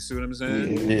off. You see what I'm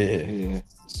saying? Yeah.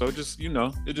 So just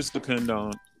it just depend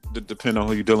on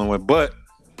who you're dealing with. But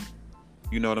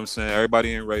you know what I'm saying?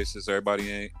 Everybody ain't racist. Everybody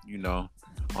ain't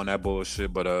on that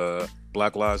bullshit. But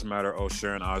Black Lives Matter. Oh,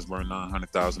 Sharon Osbourne,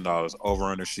 $900,000 over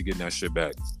under. She getting that shit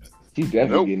back. She definitely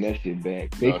Nope. getting that shit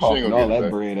back. They No, she ain't coughing gonna all get it that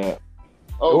back. bread up.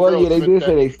 Oh, Well, girl yeah, they spent did that-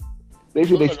 say they said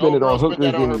they Look, spent it girl on spent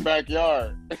hookers that on her and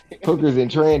backyard. hookers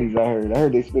and trannies. I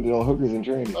heard they spent it on hookers and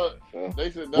trannies. So, They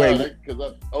said no, Wait,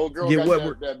 because old girl yeah, got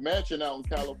what that mansion out in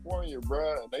California,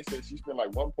 bruh. And they said she spent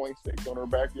like 1.6 on her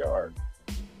backyard.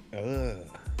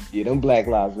 yeah, them Black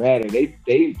Lives Matter.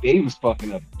 They was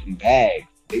fucking up some bags.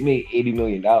 They made $80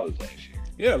 million last year.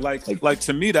 Yeah, like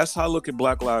to me, that's how I look at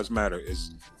Black Lives Matter.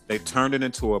 Is they turned it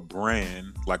into a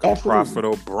brand, like a Absolutely.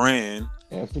 profitable brand,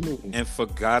 Absolutely. and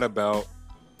forgot about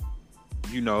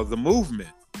the movement.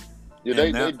 Yeah,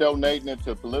 And they donating it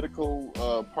to political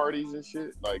parties and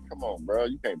shit. Like, come on, bro,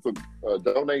 you can't put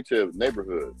donate to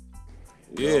neighborhood.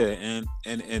 You know? Yeah,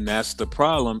 and that's the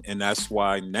problem, and that's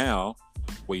why now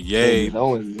with Candace Ye,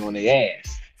 Owens is on their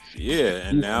ass. yeah,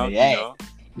 and He's now on their ass.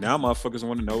 now motherfuckers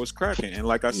want to know what's cracking. And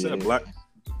like I said, Yeah.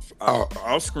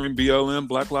 I'll scream BLM,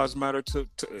 Black Lives Matter to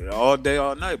all day,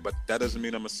 all night, but that doesn't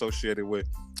mean I'm associated with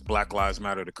Black Lives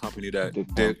Matter, the company that The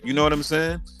did. You know what I'm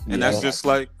saying? And that's Yeah. just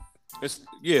like,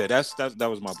 that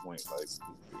was my point. Like,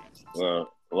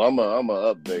 Well, I'm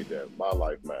gonna update that. My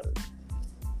life matters.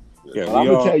 yeah, But I'm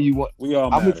gonna tell you what. we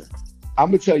all I'm matter.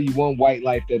 gonna tell you one white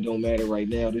life that don't matter right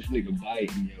now. This nigga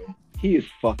Biden, yo, he is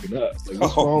fucking up. Like,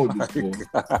 what's wrong with this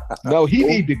boy? No, he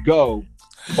need to go.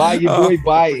 By your boy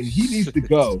Biden, he needs to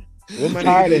go. What my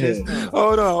Tired nigga of did him. this time?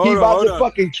 Hold on, He hold on, about hold to on.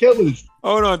 fucking kill us.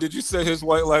 Hold on. Did you say his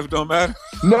white life don't matter?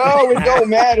 No, it don't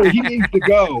matter. He needs to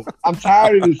go. I'm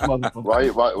tired of this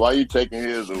motherfucker. Why you taking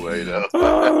his away though?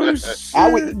 Oh shit.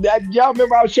 Y'all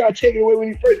remember I was trying to take it away when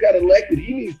he first got elected.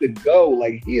 He needs to go.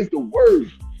 Like, he is the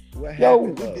worst. What Yo,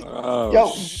 happened? though? Oh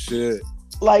Yo. shit.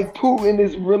 Like, Putin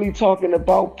is really talking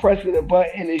about pressing a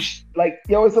button. It's like,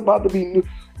 yo, it's about to be.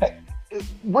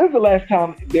 When's the last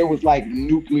time there was like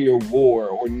nuclear war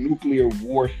or nuclear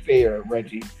warfare,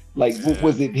 Reggie? Like,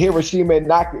 was it Hiroshima and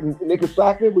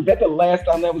Nagasaki? Was that the last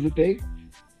time that was a thing?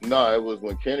 No, it was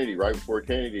when Kennedy, right before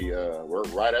Kennedy,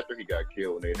 right after he got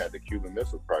killed, and they had the Cuban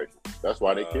Missile Crisis. That's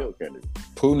why they killed Kennedy,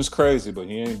 Putin's crazy, but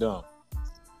he ain't dumb.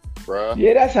 bruh.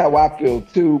 Yeah, that's how I feel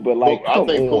too. But like, I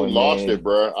think come on, Putin lost man. it,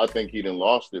 bruh. I think he done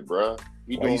lost it, bruh.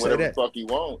 He Why you doing say whatever the that? fuck he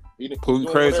want.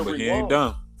 Putin crazy, but he ain't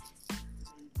dumb.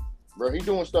 Bro, he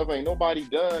doing stuff ain't nobody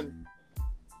done.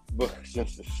 But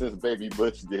since Baby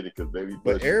Bush did it, because Baby Bush.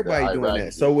 But is everybody the doing Iraqi.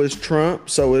 that. So is Trump.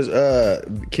 So is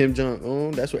Kim Jong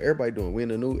Un. That's what everybody doing. We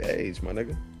in a new age, my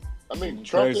nigga. I mean, He's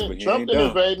Trump crazy, but he Trump ain't didn't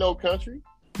dumb. invade no country.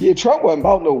 Yeah, Trump wasn't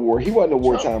about no war. He wasn't a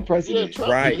wartime Trump- president. yeah,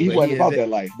 Trump- Right. He but wasn't about inva- that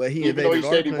life. But he Even though he invaded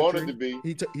our said he country. wanted to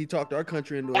be. He talked our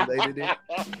country into invaded it.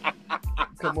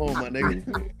 Come on, my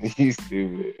nigga. He's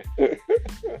stupid.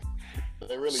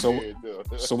 They really So- did, though.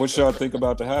 So what y'all think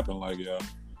about to happen? Like, yeah.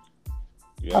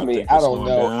 I mean, I don't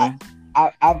know.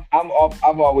 I've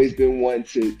always been one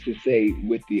to say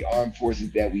with the armed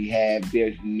forces that we have,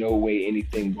 there's no way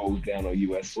anything goes down on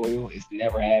U.S. soil. It's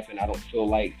never happened. I don't feel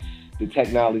like the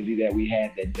technology that we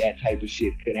had that type of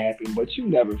shit could happen. But you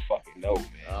never fucking know, man.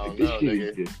 I Like, don't this know, shit nigga.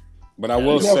 is just But I you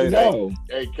will never say that. know.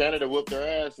 Hey, Canada whooped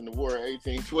their ass in the war in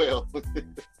 1812.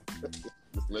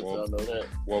 Just let y'all know that.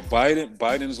 Well,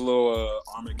 Biden's little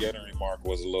Armageddon remark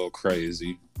was a little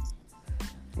crazy.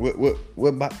 What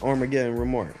about Armageddon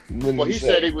remark? Well, he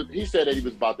said he said that he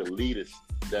was about to lead us.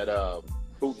 That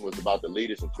Putin was about to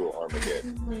lead us into an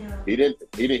Armageddon.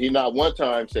 He not one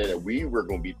time said that we were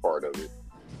going to be part of it,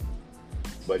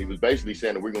 but he was basically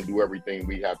saying that we're going to do everything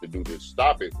we have to do to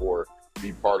stop it or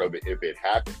be part of it if it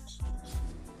happens.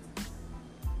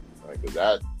 Like, cause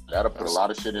that'll put a lot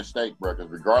of shit in stake, bro.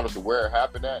 Because regardless of where it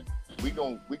happened at, we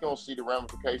gonna see the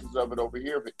ramifications of it over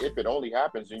here. If it only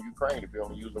happens in Ukraine, if you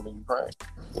only use them in Ukraine.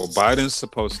 Well, Biden's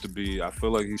supposed to be. I feel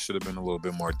like he should have been a little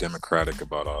bit more democratic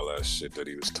about all that shit that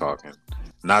he was talking.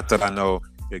 Not that I know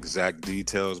exact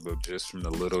details, but just from the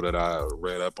little that I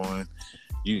read up on,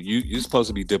 you're supposed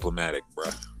to be diplomatic, bro.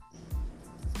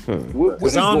 What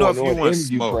is I don't know going if you on want in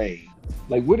smoke. Ukraine?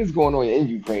 Like, what is going on in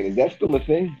Ukraine? Is that still a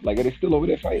thing? Like, are they still over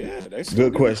there fighting? Yeah, they still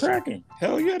Good getting question. cracking.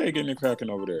 Hell yeah, they getting it cracking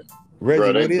over there. Reggie,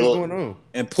 Bro, they what is built- going on?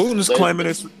 And Putin's They- claiming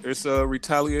it's a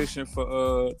retaliation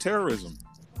for terrorism.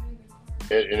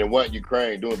 And it wasn't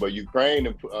Ukraine doing, but Ukraine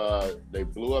they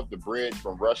blew up the bridge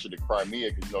from Russia to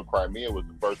Crimea because Crimea was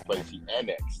the first place he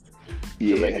annexed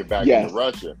to make it back into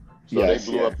Russia. So they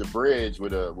blew up the bridge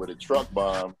with a truck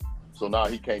bomb. So now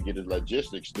he can't get his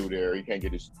logistics through there. He can't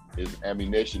get his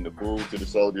ammunition, the food to the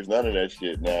soldiers, none of that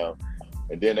shit now.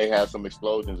 And then they had some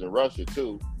explosions in Russia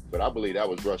too. But I believe that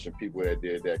was Russian people that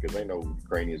did that because they know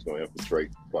Ukrainians gonna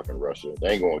infiltrate fucking Russia.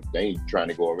 They ain't trying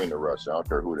to go over into Russia. I don't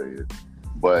care who they is.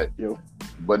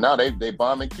 But now they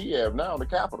bombing Kiev now, the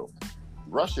capital.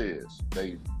 Russia is.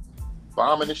 They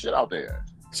bombing the shit out there.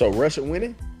 So Russia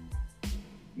winning?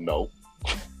 No.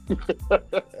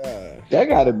 That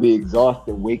gotta be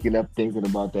exhausting waking up thinking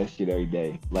about that shit every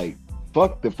day. Like,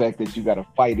 fuck the fact that you gotta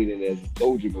fight it in as a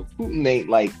soldier, but Putin ain't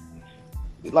like,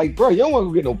 bro, you don't want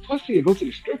to get no pussy or go to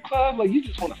the strip club. Like, you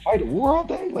just want to fight a war all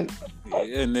day. Like,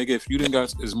 Yeah, nigga, if you didn't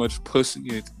got as much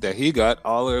pussy that he got,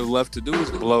 all there left to do is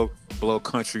blow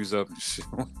countries up and shit.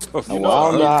 I don't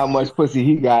know how much pussy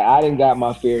he got. I didn't got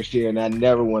my fair share, and I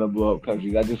never want to blow up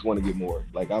countries. I just want to get more.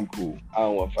 Like, I'm cool. I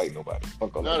don't want to fight nobody.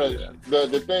 Fuck all that.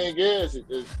 The thing is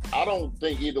I don't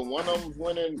think either one of them's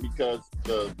winning because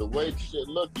the way shit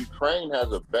look, Ukraine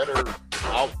has a better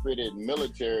outfitted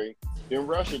military than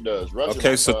Russia does.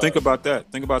 Okay, so think about that.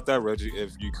 Think about that, Reggie.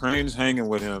 If Ukraine's hanging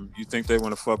with him, you think they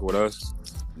want to fuck with us?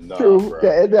 No, True. bro.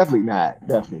 Yeah, definitely not.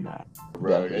 Definitely not.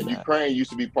 Right. Definitely And not. Ukraine used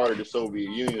to be part of the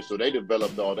Soviet Union, so they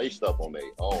developed all their stuff on their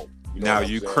own. You know Now, what I'm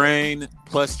saying? Ukraine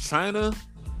plus China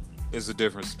is a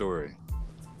different story.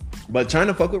 But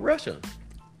China fuck with Russia.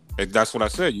 That's what I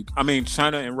said.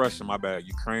 China and Russia, my bad.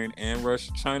 Ukraine and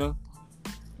Russia, China.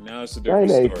 Now it's a different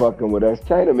China ain't story. fucking with us.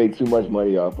 China make too much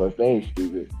money off us. They ain't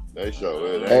stupid. They show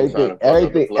it. They ain't trying Everything, to fuck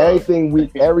up the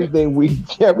club. everything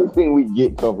we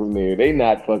get come from there. They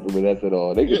not fucking with us at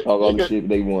all. They can talk all the shit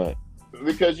they want.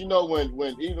 Because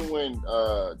when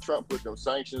Trump put them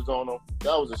sanctions on them,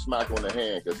 that was a smack on the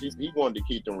hand because he wanted to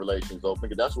keep them relations open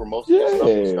because that's where most of the stuff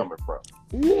is coming from.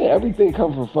 Yeah, everything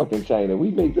comes from fucking China.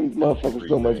 We make them motherfuckers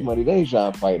so much money. They ain't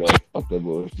trying to fight us. Fuck that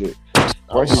bullshit.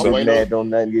 Russia's I'm so waiting mad don't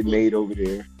nothing get made over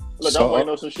there. Look, So, I'm waiting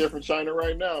on some shit from China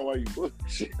right now while you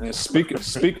bullshit. And speaking of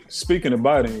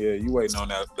Biden, yeah, you waiting on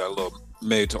that little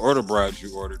made to order bride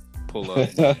you ordered pull up.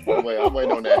 I'm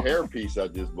waiting on that hair piece I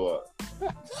just bought.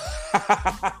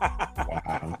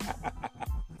 Wow.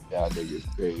 Y'all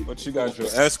niggas crazy. What you got, your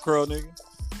S curl, nigga?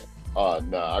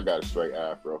 Nah, I got a straight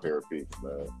afro hair piece,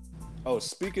 man. Oh,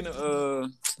 speaking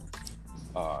of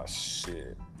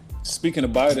shit. Speaking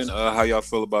of Biden, how y'all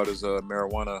feel about his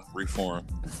marijuana reform?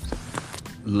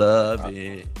 Love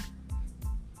it.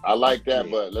 I like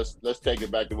that, but let's take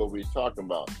it back to what we was talking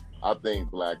about. I think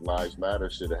Black Lives Matter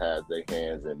should have had their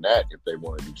hands in that if they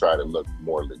wanted to try to look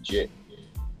more legit.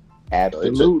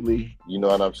 Absolutely. You know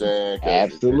what I'm saying? 'Cause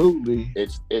Absolutely.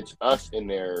 It's us in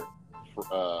there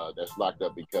that's locked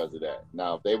up because of that.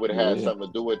 Now, if they would have had something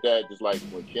to do with that, just like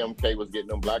when Kim K was getting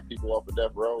them black people off of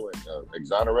death row and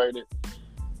exonerated,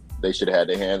 they should have had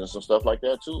their hands in some stuff like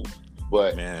that too.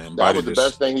 But Man, that Biden was the just-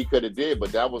 best thing he could have did.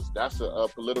 But that's a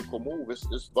political move. It's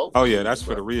vote. Oh yeah, that's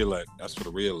for the re-elect. That's for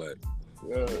the re-elect.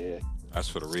 Yeah. That's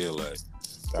for the re-elect.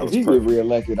 That If was he get perfect.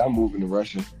 reelected, I'm moving to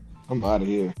Russia. I'm out of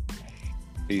here.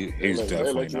 He's They let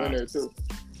definitely you in not. there too.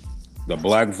 The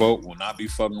black vote will not be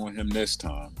fucking with him this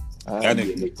time. I'm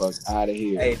getting the fuck out of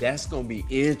here. Hey, that's gonna be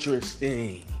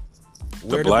interesting.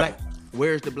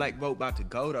 Where's the black vote about to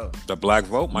go though? The black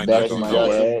vote might Back not to go my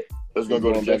nowhere. dad. Let's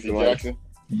go to Jesse Jackson.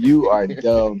 You are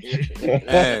dumb.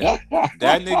 Hey,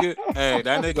 that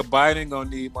nigga Biden gonna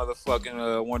need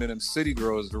motherfucking one of them city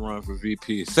girls to run for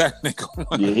VP. That nigga.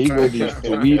 Yeah, he gonna need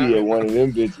Sweetie at one of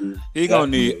them bitches. He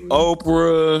gonna need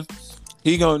Oprah.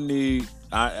 He gonna need.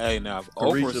 Now if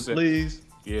Oprah Carisha, said, please.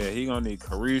 yeah, he gonna need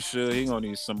Carisha. He gonna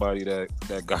need somebody that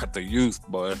got the youth,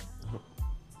 boy.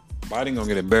 Biden gonna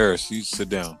get embarrassed. You sit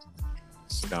down,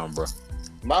 bro.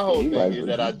 My whole He thing might is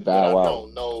that I bow out.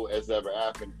 don't know has ever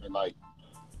happened. And like,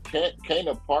 can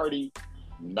a party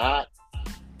not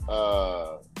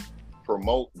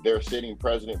promote their sitting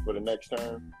president for the next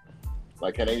term?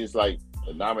 Like, can they just like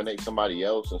nominate somebody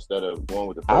else instead of going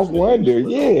with the I person? wonder.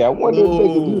 Yeah, I wonder if they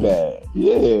can do that.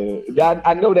 Yeah,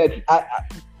 I know that.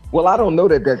 Well, I don't know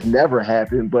that that's never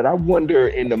happened, but I wonder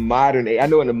in the modern age. I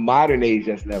know in the modern age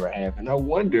that's never happened. I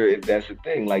wonder if that's the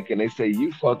thing. Like, can they say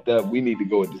you fucked up? We need to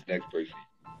go with this next person.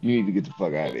 You need to get the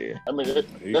fuck out of here. I mean,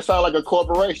 that sounds like a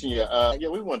corporation. Yeah,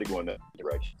 we wanted to go in that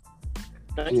direction.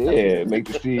 Yeah, make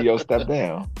the CEO step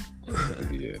down.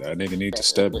 Yeah, that nigga need to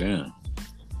step down.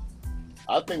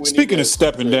 I think we Speaking need of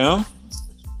stepping down,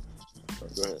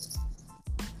 go ahead.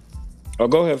 oh,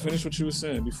 go ahead. Finish what you were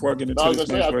saying before I get into No, I was this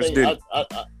gonna next say, verse.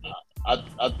 I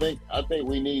think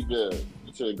we need to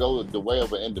go the way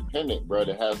of an independent, bro,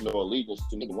 that has no allegiance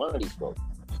to neither one of these folks.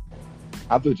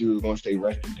 I thought you was gonna say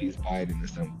rest in peace Biden or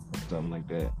something like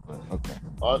that. But okay.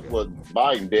 Well,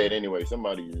 Biden dead anyway.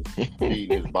 Somebody is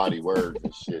feeding his body words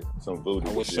and shit. Some voodoo.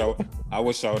 I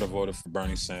wish I would have voted for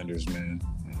Bernie Sanders, man.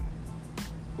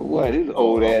 But what? His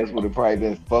old ass would have probably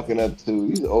been fucking up too.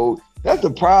 He's old. That's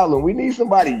the problem. We need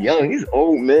somebody young. These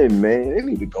old men, man. They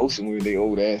need to go somewhere with their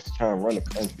old ass to try and run the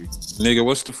country. Nigga,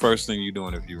 what's the first thing you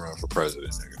doing if you run for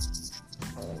president, nigga?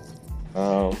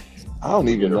 I don't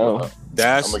even know.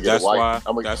 That's why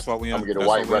we I'm gonna get a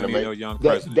white running mate. No young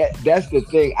president. That's the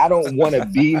thing. I don't want to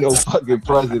be no fucking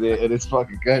president of this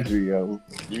fucking country, yo.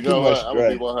 You know what? I'm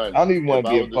gonna be 100. I don't even want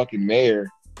to be a fucking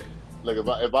mayor. Look,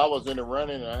 if I was in the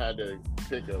running and I had to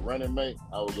pick a running mate,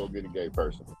 I would go get a gay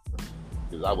person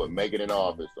because I would make it in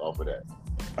office off of that.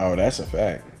 Oh, that's a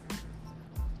fact.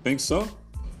 Think so?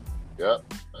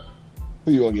 Yep.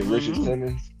 Who you gonna get? Richard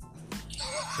Simmons?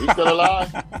 He's still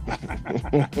alive.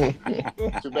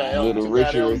 Too bad Little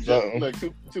Richard or something. Look,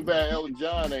 too bad Elton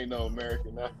John ain't no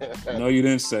American. No, you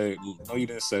didn't say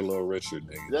Little Richard,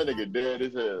 nigga. That nigga dead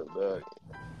as hell, dog.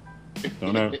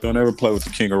 Don't ever play with the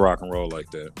king of rock and roll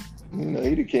like that. You know,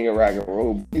 he the king of rock and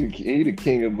roll. He the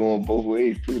king of going both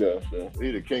ways too, though. So.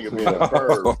 He the king of being a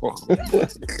bird.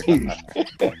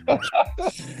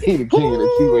 He the king of the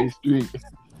two-way street.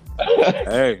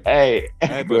 Hey,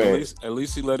 but at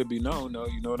least he let it be known, though.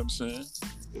 You know what I'm saying?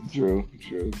 True.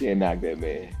 Can't knock that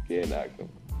man. Can't knock him.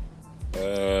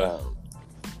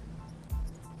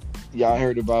 Y'all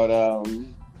heard about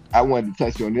I wanted to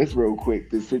touch on this real quick.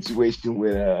 The situation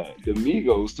with the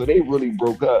Migos. So they really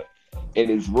broke up, and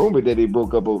it's rumored that they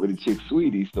broke up over the chick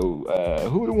Sweetie. So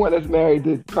who the one that's married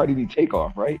to Cardi B?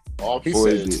 Takeoff, right?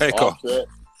 Offset.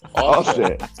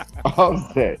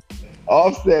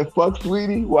 Fuck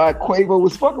Sweetie. Why Quavo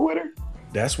was fucking with her?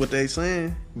 That's what they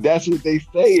saying. That's what they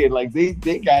saying. Like they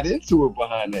got into it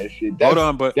behind that shit. Hold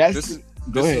on, but this is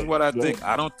what I think. Ahead.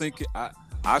 I don't think I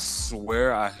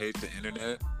swear I hate the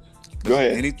internet. Go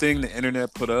ahead. Anything the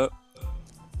internet put up,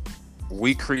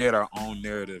 we create our own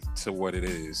narrative to what it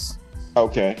is.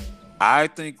 Okay. I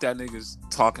think that nigga's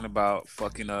talking about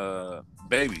fucking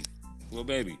baby, little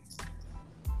baby.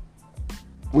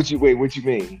 What you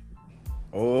mean?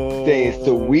 Oh, saying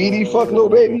Saweetie fuck little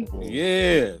baby?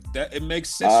 Yeah, that it makes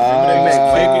sense.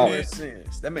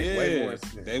 That makes way more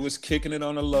sense. They was kicking it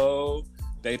on the low.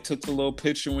 They took the little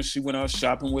picture when she went out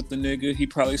shopping with the nigga. He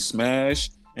probably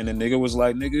smashed, and the nigga was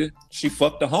like, "Nigga, she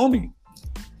fucked the homie."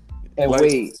 And like,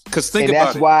 wait, cause think and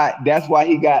about that's why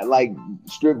he got like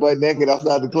stripped butt naked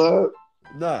outside the club.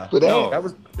 Nah, no. that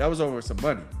was over some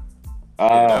money.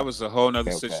 That was a whole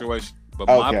nother situation. But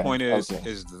my point is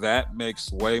that makes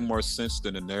way more sense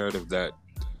than the narrative that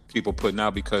people put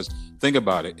now. Because think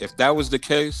about it, if that was the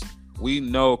case, we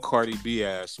know Cardi B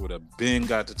ass would have been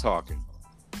got to talking.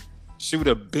 She would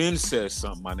have been said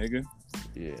something, my nigga.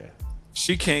 Yeah.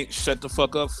 She can't shut the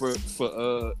fuck up for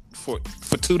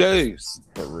 2 days.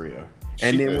 For real.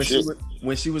 And then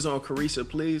when she was on Carisha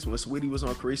Please, when Sweetie was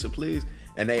on Carisha Please,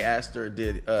 and they asked her,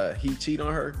 did he cheat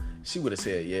on her? She would have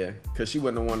said yeah, because she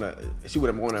wouldn't want to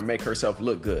make herself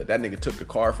look good. That nigga took the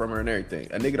car from her and everything.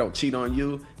 A nigga don't cheat on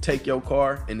you, take your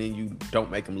car, and then you don't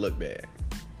make him look bad.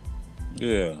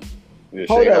 Yeah. Yeah, she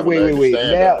Hold ain't up, have a leg to wait.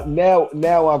 stand up.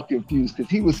 Now I'm confused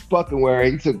because he was fucking where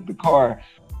he took the car,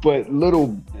 but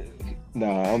little,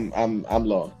 nah, I'm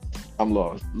lost. I'm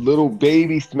lost. Little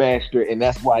baby smashed her, and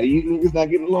that's why these niggas not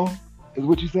getting along. Is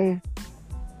what you saying?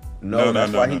 No,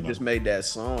 that's why he no. just made that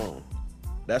song.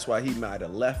 That's why he might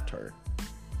have left her.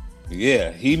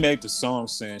 Yeah, he made the song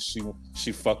saying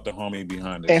she fucked the homie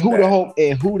behind his And who back.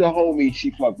 the homie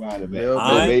she fucked behind the back? Lil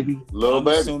Lil Baby. I'm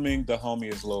assuming the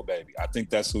homie is Lil Baby. I think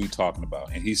that's who he's talking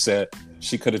about. And he said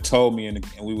she could have told me, and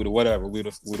we would have whatever. We'd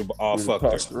have all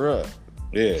fucked her. Up.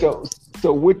 Yeah.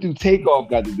 So what do Takeoff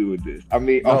got to do with this? I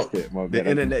mean, No, Offset. My bad, the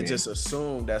internet just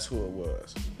assumed that's who it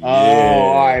was. Oh,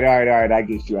 all right. I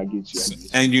get you.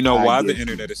 And you know why the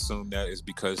internet assumed that is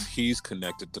because he's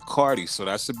connected to Cardi. So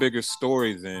that's a bigger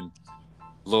story than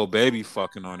Lil Baby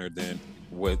fucking on her than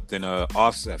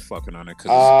Offset fucking on her, because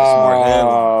it's more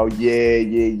headline. Oh, yeah.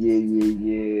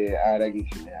 All right, I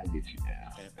get you now.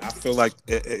 And I feel like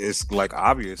it's like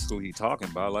obvious who he talking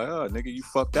about. Like, oh, nigga, you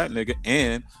fuck that nigga.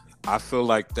 And I feel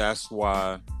like that's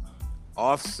why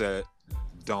Offset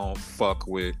don't fuck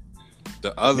with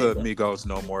the other Migos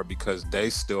no more, because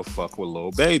they still fuck with Lil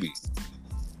Baby.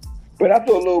 But I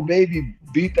thought Lil Baby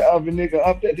beat the other nigga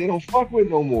up that they don't fuck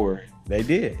with no more. They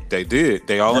did.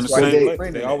 They all on the That's why same.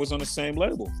 they They always on the same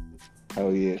label. Oh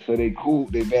yeah, so they cool.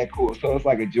 They back cool. So it's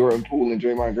like a Jordan Poole and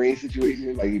Draymond Green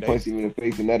situation. Like he punched him in the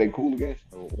face and now they cool again.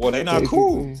 Well, they not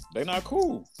cool. They not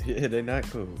cool. Yeah, they not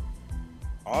cool.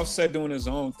 Offset doing his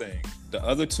own thing. The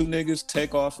other two niggas,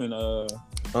 Takeoff and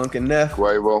Uncle Neff.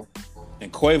 Quavo.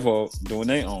 And Quavo doing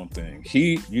their own thing.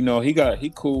 He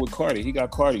cool with Cardi. He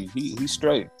got Cardi. He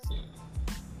straight.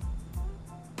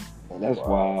 That's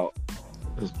wild.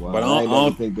 That's wild. But I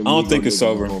don't think it's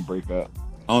over. Gonna break up.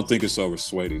 I don't think it's over,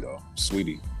 Sweetie though.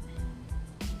 Sweetie.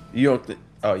 You don't think?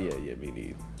 Oh yeah, me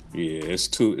neither. Yeah, it's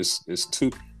too.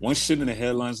 One shit in the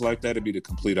headlines like that, it'd be the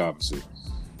complete opposite.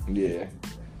 Yeah.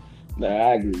 Nah,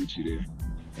 I agree with you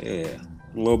there. Yeah.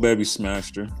 Lil Baby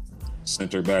smashed her,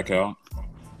 sent her back out.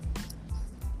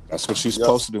 That's what you're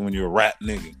supposed to do when you're a rap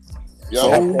nigga.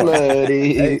 Cold-blooded.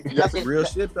 Hey, that's real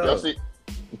shit though. Y'all see?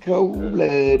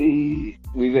 Cold-blooded.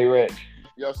 We say rich.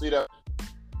 Y'all see that?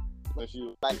 When she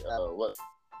was like, what?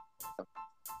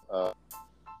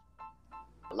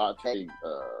 Latte,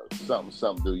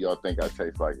 something do y'all think I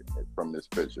taste like from this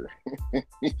picture?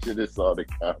 You should have saw the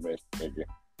comment, nigga.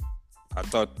 I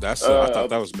thought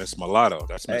that was Miss Mulatto.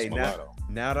 That's Miss Mulatto.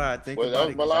 Now that I think Well, about that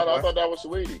was Mulatto. I thought that was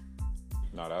Sweetie.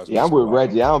 No, that was Yeah, Miss I'm with Mulatto.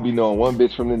 Reggie. I don't be knowing one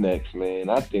bitch from the next, man.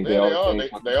 I think They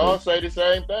all say the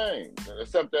same thing,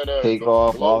 except that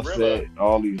Takeoff, Glorilla. Offset,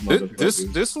 all these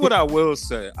motherfuckers. This is what I will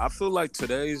say. I feel like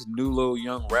today's new little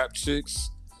young rap chicks,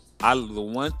 the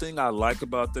one thing I like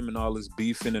about them and all this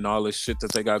beefing and all this shit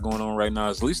that they got going on right now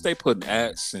is at least they putting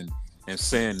acts and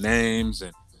saying names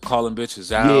and calling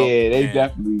bitches out. Yeah, they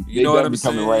definitely I'm coming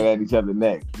saying? right at each other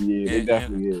next. Yeah, they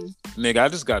definitely is. Nigga, I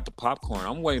just got the popcorn.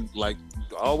 I'm waiting. Like,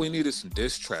 all we need is some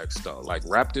diss tracks, though. Like,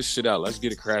 rap this shit out. Let's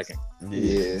get it cracking.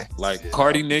 Yeah. Like,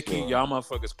 Cardi, Nicki, y'all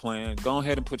motherfuckers playing. Go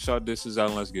ahead and put y'all disses out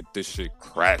and let's get this shit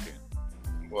cracking.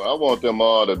 Well, I want them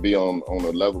all to be on a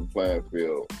level playing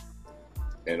field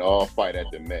and all fight at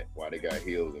the Met while they got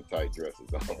heels and tight dresses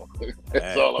on.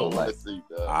 That's all I want to see,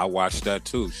 dog. I watched that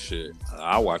too. Shit,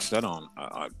 I watched that on.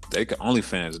 They can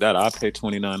OnlyFans that. I pay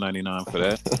 $29.99 for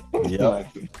that. Yeah.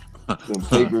 Some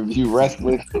pay-per-view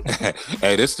wrestling.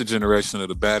 Hey, this the generation of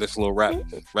the baddest little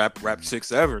rap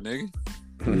chicks ever, nigga.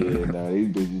 Yeah, no, these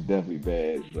bitches definitely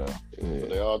bad. So yeah.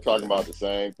 They all talking about the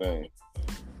same thing.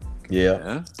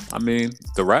 Yeah. I mean,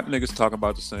 the rap niggas talking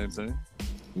about the same thing.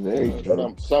 Very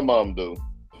true. Some of them do,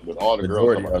 but all the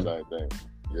girls Majority talking about the same thing.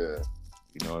 Yeah.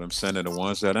 You know what I'm saying? And the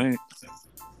ones that ain't,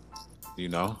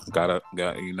 got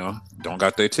don't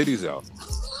got their titties out.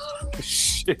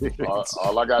 Shit.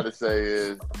 All I got to say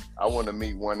is, I want to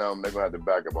meet one of them. They're gonna have to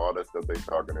back up all that stuff they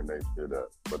talking and they shit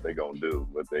up. What they gonna do?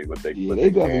 Yeah, they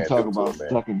definitely talk about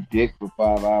sucking dick for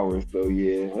 5 hours. So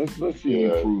yeah, let's see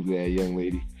you prove that, young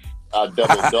lady. I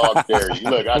double dog dare you.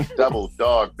 Look, I double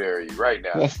dog dare you right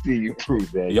now. Let's see you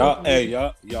prove that.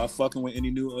 Y'all fucking with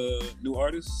any new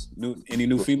artists? Any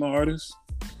new female artists?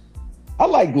 I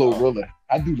like Glorilla.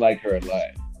 I do like her a lot.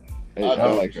 I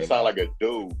like her. She sound like a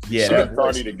dude. Yeah, she and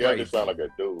Cardi together sound like a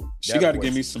dude. She got to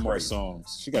give me some more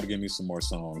songs. She got to give me some more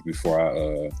songs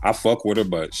before I fuck with her.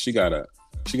 But she gotta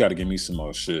give me some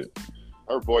more shit.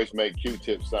 Her voice make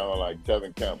Q-Tip sound like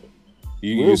Tevin Campbell.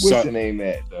 Where's the name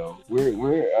at though? Where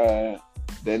that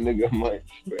nigga Mike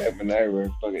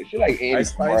Evanira fucking she like Andy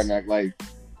from Hard Knock Life.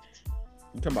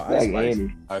 You talking about Ice Spice?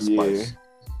 Ice Spice.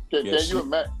 Can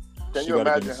you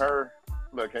imagine her?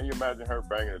 Look, can you imagine her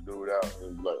banging a dude out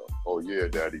and be like, "Oh yeah,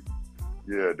 daddy,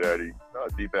 Yeah, Daddy.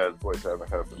 Deep ass voice haven't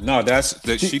happened. No, that's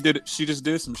that. She just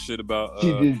did some shit about. She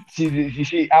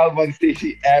I was about to say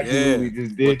she absolutely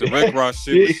just did with the Rick Ross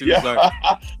shit. But she was like,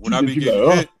 when I be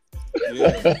getting hit,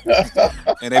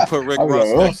 and they put Rick Ross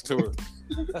next to her.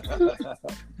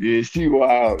 Yeah, she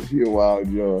wild. She a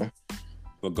wild joy.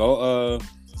 But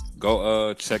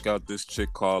go check out this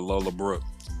chick called Lola Brooke.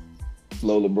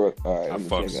 Lola Brooke. All right, I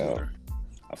fucks with her.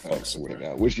 I fucks with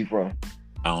her. Where's she from?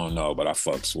 I don't know, but I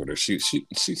fucks with her. She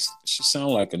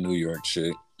sound like a New York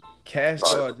chick. Cash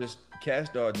Dog just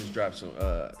dropped some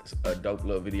a dope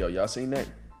little video. Y'all seen that?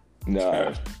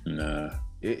 Nah.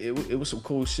 It was some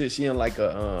cool shit. She in like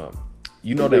a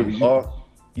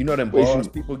them bars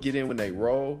people get in when they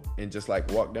roll and just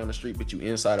like walk down the street, but you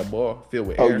inside a bar filled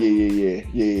with air.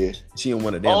 Yeah. She in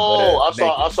one of them.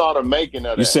 I saw the making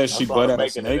of that. You said she butt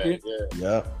ass naked?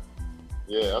 Yeah.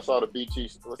 Yeah, I saw the BT.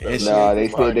 They said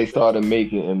they started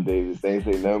making M. Davis. They ain't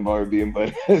say nothing about her being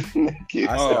butt ass naked.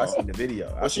 I seen the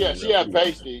video. Well, she had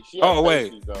pasties.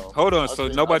 Wait. Hold on. So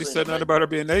nobody said nothing about her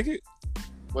being naked?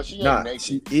 But she ain't naked.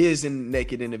 She is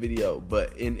naked in the video,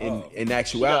 but in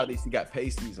actuality, she got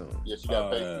pasties on. Yeah, she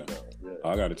got pasties on. Yeah.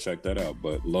 I gotta check that out.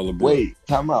 But Lola Brooke. Wait,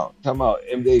 time out.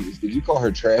 M. Davis, did you call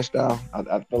her trash style?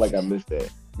 I feel like I missed that.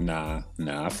 Nah,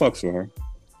 I fucks with her.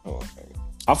 Oh, okay.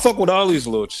 I fuck with all these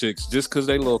little chicks just because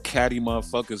they little catty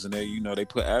motherfuckers and they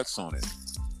put acts on it.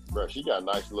 Bro, she got a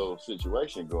nice little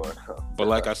situation going on. But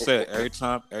like I said, every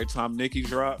time Nicki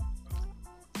drop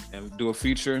and do a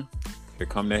feature, here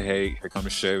come the hate, here come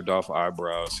the shaved off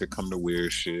eyebrows, here come the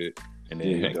weird shit, and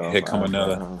then here come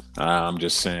another. I'm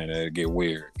just saying that it get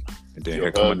weird. And then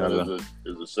here come another.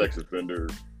 Is a sex offender.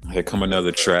 Here come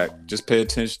another track. Just pay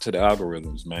attention to the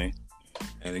algorithms, man.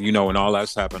 And when all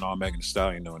that's happened, all Megan Thee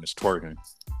Stallion and it's twerking,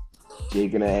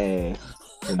 shaking her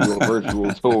ass, and doing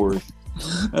virtual tours.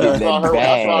 I saw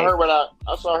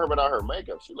her without her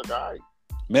makeup. She looked alright.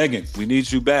 Megan, we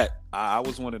need you back. I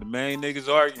was one of the main niggas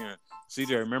arguing.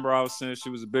 CJ, remember I was saying she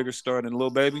was a bigger star than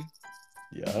Lil Baby?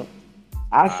 Yep.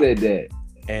 I said that.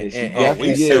 And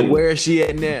we said, where is she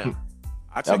at now?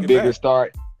 I take a bigger back. Star.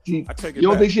 I take it you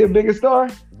don't back. think she a bigger star?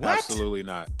 What? Absolutely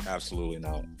not.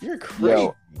 You're crazy.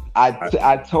 Yo,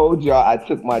 I told y'all I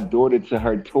took my daughter to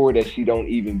her tour that she don't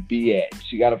even be at.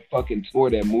 She got a fucking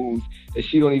tour that moves that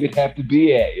she don't even have to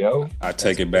be at, yo. I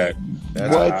take it back.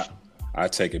 What? I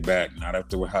take it back. Not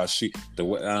after how she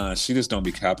just don't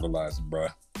be capitalizing, bro.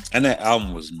 And that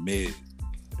album was mid.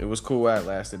 It was cool while it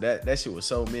lasted. That shit was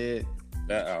so mid.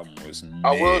 That album was mid.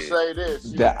 I will say this.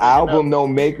 The album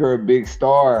don't make her a big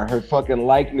star. Her fucking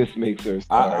likeness makes her a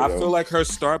star. I feel like her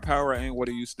star power ain't what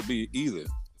it used to be either.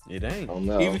 It ain't. I don't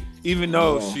know. Even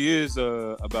though she is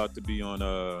about to be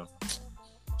on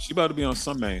she about to be on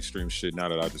some mainstream shit now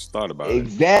that I just thought about it.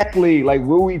 Exactly. Like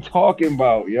what we talking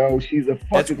about, yo? She's a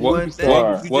fucking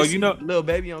star. Well, Lil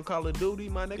Baby on Call of Duty,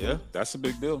 my nigga. Yeah, that's a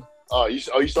big deal. Oh, you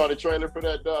saw the trailer for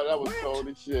that, dog? That was cold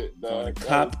as shit, dog.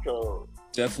 That was cold.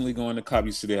 Definitely going to cop.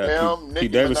 You see they have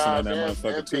Pete Davidson on that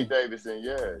motherfucker too. Pete Davidson,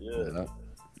 yeah.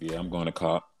 Yeah, I'm going to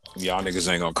cop. Y'all niggas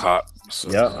ain't gonna cop.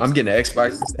 So. Yeah, I'm getting an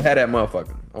Xbox. Had that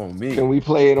motherfucker on me. Can we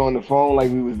play it on the phone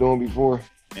like we was doing before?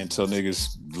 Until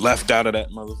niggas left out of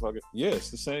that motherfucker. Yeah,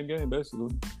 it's the same game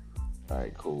basically. All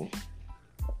right, cool.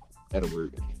 That'll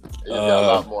work. It's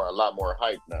got a lot more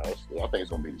hype now. I think it's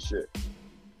gonna be the shit.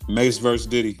 Mace versus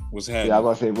Diddy was happening. Yeah, I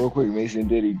was about to say real quick, Mace and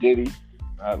Diddy. Diddy,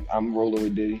 I'm rolling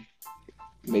with Diddy.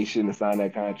 Mace shouldn't have signed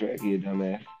that contract. He a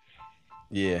dumbass.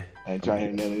 Yeah. I ain't trying to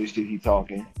hear none of this shit he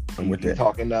talking. He's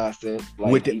talking nonsense,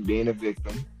 like he being a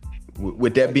victim.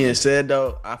 With that being said,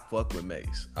 though, I fuck with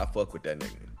Mace. I fuck with that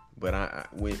nigga. But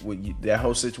that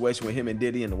whole situation with him and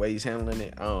Diddy and the way he's handling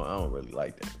it, I don't really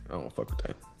like that. I don't fuck with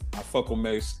that. I fuck with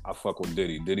Mace. I fuck with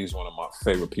Diddy. Diddy's one of my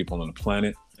favorite people on the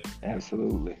planet.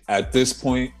 Absolutely. At this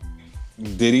point,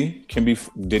 Diddy can be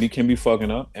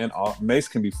fucking up, and Mace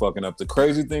can be fucking up. The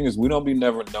crazy thing is we don't be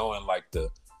never knowing like the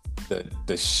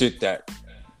shit that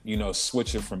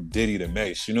switching from Diddy to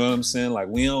Mace. You know what I'm saying? Like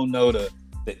we don't know the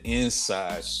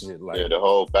inside shit. Like the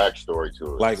whole backstory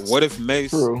to it. Like what if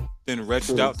Mace then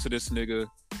reached out to this nigga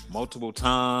multiple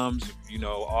times,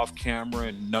 off camera,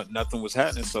 and nothing was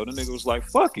happening. So the nigga was like,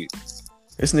 "Fuck it."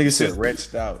 This nigga said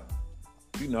retched out.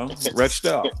 Retched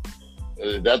out.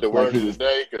 Is that the word of the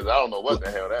day? Because I don't know what the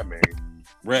hell that means.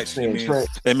 Retched.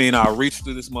 It mean I reached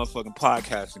through this motherfucking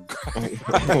podcast and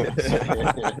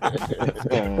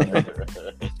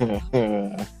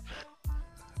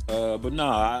but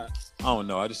nah, I don't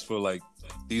know. I just feel like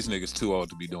these niggas too old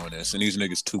to be doing this, and these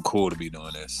niggas too cool to be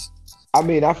doing this. I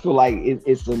mean, I feel like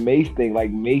it's a Mace thing.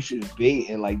 Like Mace is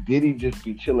baiting. Like Diddy just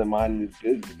be chilling, minding his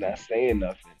business, not saying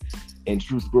nothing in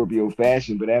true Scorpio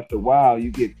fashion. But after a while, you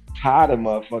get tired of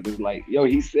motherfuckers. Like, yo,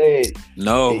 he said.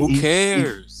 No, who he-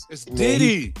 cares? It's man,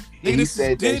 Diddy. Nigga, this is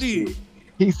said that Diddy. shit.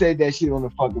 He said that shit on the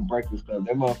fucking Breakfast Club.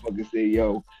 That motherfucker said,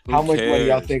 yo, how Who much money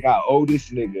y'all cares? think I owe this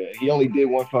nigga? He only did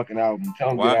one fucking album. Tell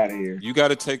him Why? get out of here. You got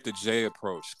to take the Jay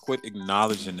approach. Quit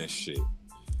acknowledging this shit.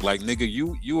 Like, nigga,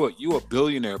 you a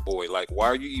billionaire boy. Like, why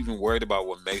are you even worried about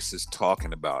what Mace is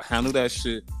talking about? Handle that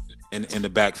shit in the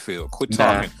backfield. Quit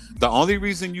talking. The only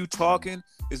reason you talking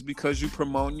is because you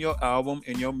promoting your album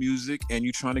and your music and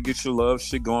you trying to get your love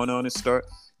shit going on and start,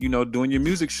 doing your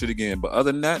music shit again. But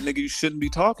other than that, nigga, you shouldn't be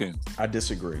talking. I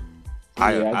disagree.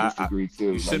 I disagree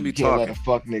too. You shouldn't be you can't talking. let a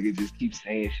fuck nigga just keep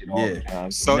saying shit all the time.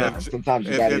 So Sometimes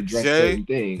you gotta address certain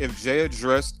things. If Jay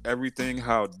addressed everything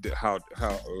how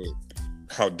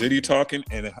Diddy talking,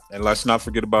 and let's not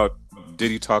forget about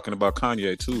Diddy talking about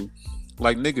Kanye too.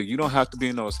 Like, nigga, you don't have to be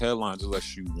in those headlines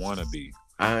unless you want to be.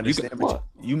 I understand, but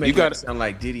you make it sound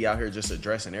like Diddy out here just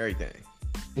addressing everything.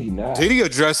 He not. Diddy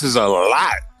addresses a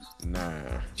lot.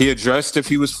 Nah. He addressed if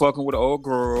he was fucking with an old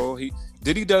girl.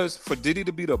 Diddy for Diddy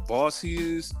to be the boss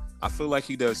he is, I feel like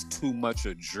he does too much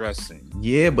addressing.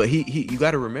 Yeah, but he you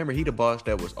got to remember he the boss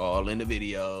that was all in the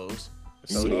videos.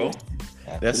 So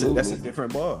that's a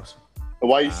different boss.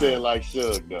 Why you saying like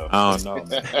Suge though? I don't know,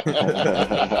 man.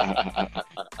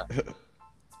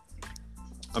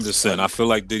 I'm just saying, I feel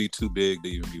like Diddy too big to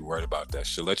even be worried about that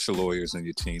shit. Let your lawyers and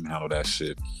your team handle that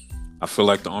shit. I feel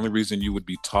like the only reason you would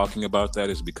be talking about that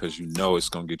is because you know it's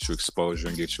gonna get you exposure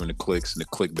and get you in the clicks and the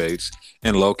clickbaits.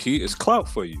 And low key, it's clout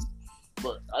for you.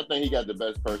 But I think he got the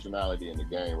best personality in the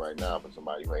game right now for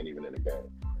somebody who ain't even in the game.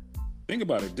 Think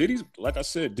about it. Diddy's, like I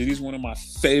said, Diddy's one of my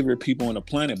favorite people on the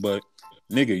planet. But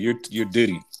nigga, you're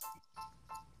Diddy.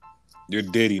 You're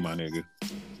Diddy, my nigga.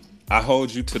 I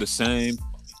hold you to the same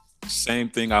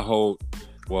thing I hold.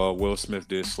 Well, Will Smith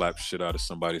did slap shit out of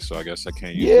somebody, so I guess I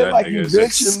can't use that like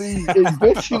nigga.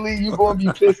 eventually you gonna be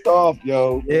pissed off,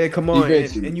 yo. Yeah, come on.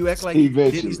 Eventually. And you act like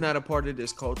Diddy's not a part of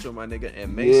this culture, my nigga.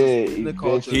 And Mace is in the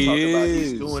culture. He Talking about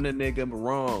he's is. doing a nigga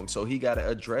wrong, so he got to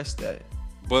address that.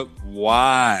 But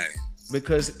why?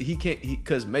 Because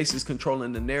because Mace is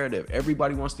controlling the narrative.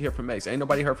 Everybody wants to hear from Mace. Ain't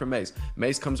nobody heard from Mace.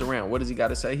 Mace comes around. What does he got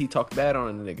to say? He talked bad on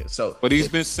a nigga. So, but he's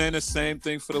been saying the same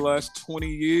thing for the last 20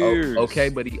 years. Okay,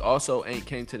 but he also ain't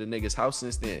came to the nigga's house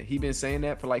since then. He been saying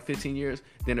that for like 15 years.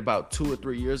 Then about 2 or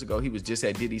 3 years ago, he was just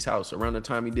at Diddy's house around the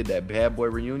time he did that Bad Boy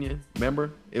reunion.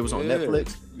 Remember? It was on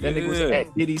Netflix. That nigga was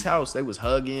at Diddy's house. They was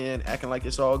hugging, acting like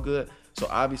it's all good. So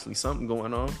obviously something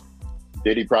going on.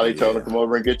 Diddy probably told him, come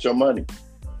over and get your money.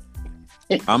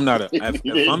 I'm not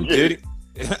if I'm Diddy.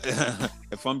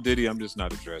 If I'm Diddy, I'm just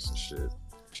not addressing shit.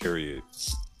 Period.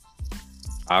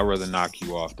 I'd rather knock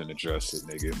you off than address it,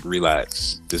 nigga.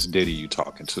 Relax. This Diddy you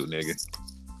talking to, nigga.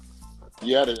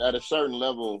 Yeah, at a certain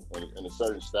level and a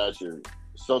certain stature,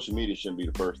 social media shouldn't be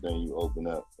the first thing you open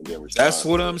up and then respond. That's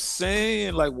what I'm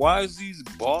saying. Like, why is these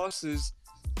bosses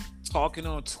talking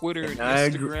on Twitter and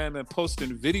Instagram and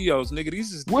posting videos, nigga?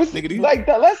 These like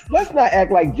that. Let's not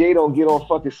act like Jay don't get on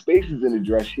fucking spaces and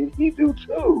address shit. He do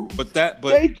too.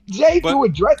 Jay do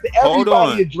address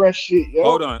everybody address shit. Yo.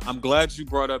 Hold on. I'm glad you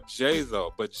brought up Jay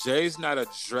though, but Jay's not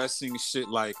addressing shit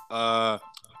like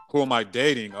who am I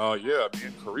dating? Yeah, me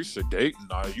and Carisha dating,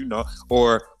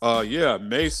 or yeah,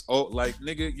 Mace. Oh, like,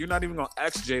 nigga, you're not even gonna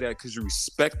ask Jay that because you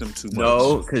respect him too much.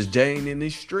 No, because Jay ain't in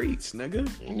these streets, nigga.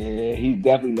 Yeah, he's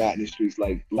definitely not in the streets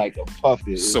like a Puff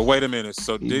is. So wait a minute.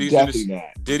 So Diddy's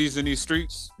in these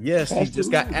streets? Yes, he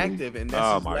just got active, and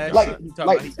that's his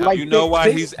last. You know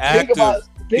why he's active?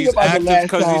 He's active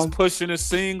because he's pushing a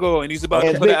single and he's about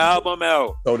to put an album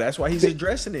out. So that's why he's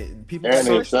addressing it. People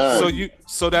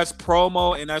so that's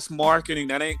promo and that's marketing.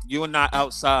 That ain't, you're not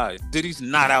outside. Diddy's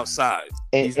not outside.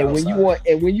 And when you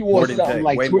want something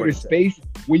like Twitter Space,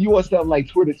 when you want something like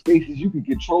Twitter Spaces, you can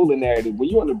control the narrative. When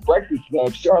you're on the Breakfast Club,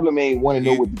 Charlamagne want to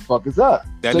know what the fuck is up.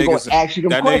 That nigga's ask you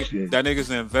them questions. That nigga's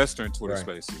an investor in Twitter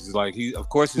Spaces. Like, of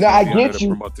course he's I gonna be get to you.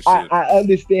 promote the shit. I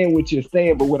understand what you're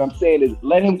saying, but what I'm saying is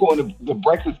let him go on the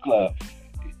Breakfast Club.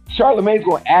 Charlamagne's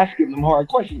gonna ask him them hard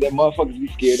questions that motherfuckers be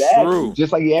scared to ask him,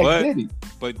 just like he asked Diddy.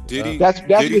 But Diddy, that's what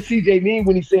CJ mean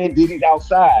when he's saying Diddy's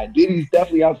outside. Diddy's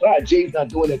definitely outside. Jay's not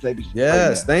doing that type of shit.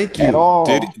 Yes, thank you. At all.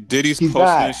 Diddy's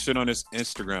posting this shit on his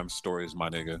Instagram stories, my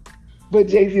nigga. But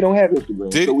Jay-Z don't have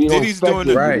Instagram.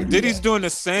 Diddy's doing the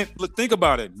same. Look, think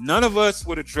about it. None of us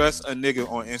would address a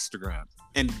nigga on Instagram,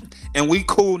 and we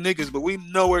cool niggas, but we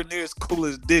nowhere near as cool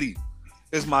as Diddy.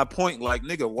 Is my point. Like,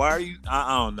 nigga, why are you?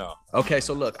 I don't know. Okay,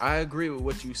 so look, I agree with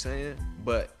what you're saying,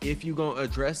 but if you gonna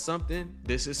address something,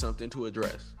 this is something to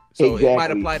address. So it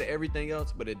might apply to everything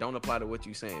else, but it don't apply to what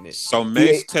you saying. So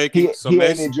Mace taking. So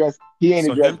Mace. He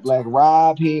ain't addressed Black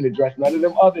Rob. He ain't addressed none of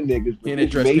them other niggas. He ain't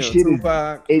addressed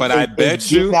Tupac. But I bet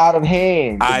you, out of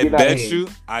hand. I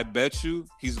bet you,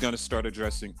 he's gonna start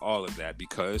addressing all of that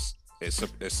because it's a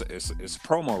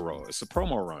promo role. It's a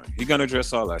promo run. He's gonna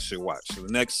address all that shit. Watch. So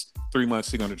the next 3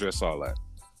 months, he's gonna address all that.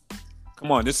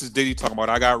 Come on, this is Diddy talking about.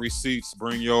 I got receipts.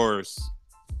 Bring yours.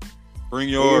 Bring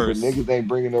yours. Yeah, but niggas ain't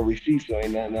bringing no receipts, so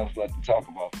ain't nothing else left to talk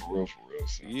about for real.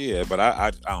 So. Yeah, but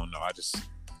I don't know. I just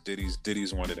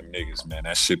Diddy's one of them niggas, man.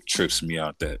 That shit trips me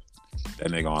out. That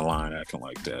nigga online acting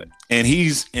like that, and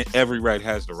he's in every right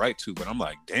has the right to. But I'm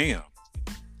like, damn,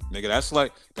 nigga, that's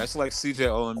like CJ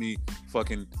owing me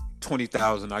fucking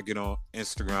 20,000. I get on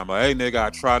Instagram, like, hey nigga, I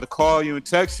tried to call you and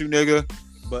text you, nigga,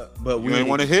 but you ain't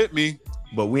want to hit me.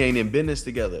 But we ain't in business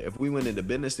together. If we went into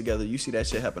business together, you see that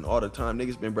shit happen all the time.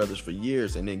 Niggas been brothers for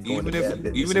years, and then going to bad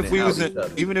business.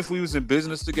 Even if we was in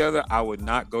business together, I would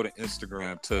not go to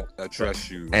Instagram to address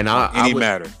you and any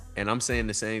matter. And I'm saying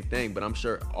the same thing, but I'm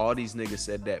sure all these niggas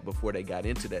said that before they got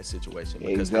into that situation.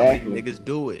 Because how many niggas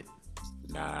do it?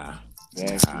 Nah,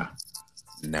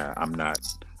 I'm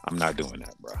not doing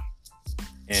that, bro.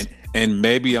 And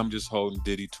maybe I'm just holding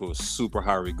Diddy to a super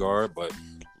high regard, but.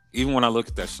 Even when I look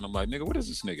at that shit, I'm like, nigga, what is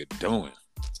this nigga doing?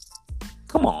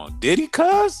 Come on, Diddy,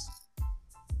 cuz?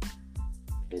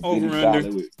 Over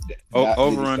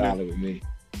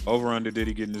under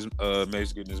Diddy getting his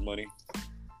Mace getting his money.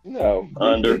 No,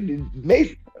 under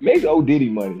Mace owe Diddy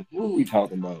money. What are we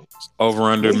talking about? Over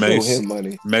under Mace him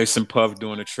money. Mace and Puff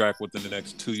doing a track within the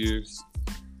next 2 years.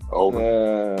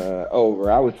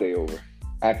 Over. I would say over.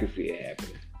 I could see it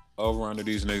happening. Over under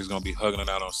these niggas gonna be hugging it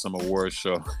out on some award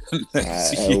show.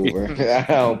 Over. I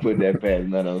don't put that past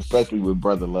none of them, especially with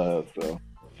Brother Love. So.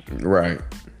 Right.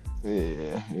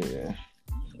 Yeah.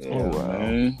 Oh wow.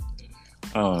 Man.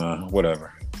 I don't know.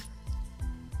 Whatever.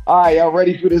 All right, y'all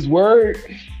ready for this word?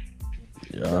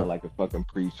 Yeah. Sound like a fucking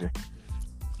preacher.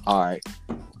 All right.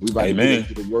 We about to get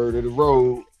into the word of the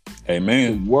road.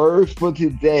 Amen. The word for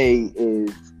today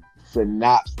is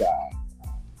synopsize.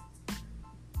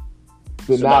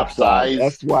 Synopsize.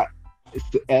 That's why it's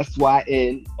the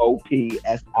SYNOPSIZE.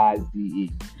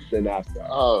 Synopsize.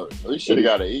 Oh, we should have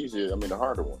got it easier. The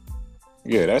harder one.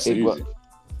 Yeah, that's easy.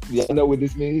 Y'all know what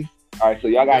this means? All right, so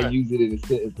y'all gotta use it in a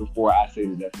sentence before I say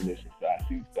the definition, so I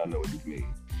see y'all know what this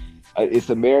means. It's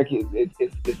American.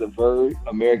 It's a verb.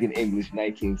 American English,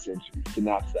 19th century.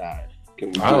 Synopsize.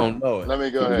 I don't know it. Let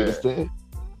me go ahead.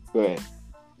 Go ahead.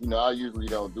 I usually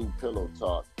don't do pillow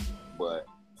talk, but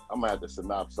I'm gonna have to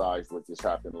synopsize what just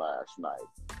happened last night.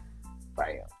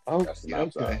 Bam.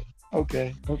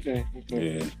 Okay.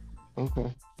 Yeah.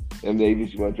 Okay. And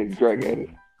Davis, you want to take a crack at it?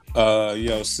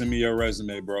 Yo, send me your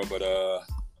resume, bro. But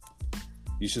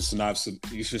you should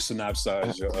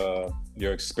synopsize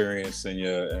your experience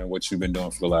and what you've been doing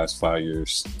for the last 5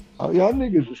 years. Oh, y'all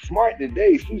niggas are smart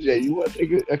today, CJ. You want to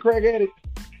take a crack at it?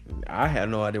 I had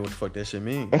no idea what the fuck that shit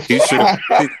means. He should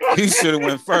have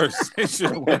went first.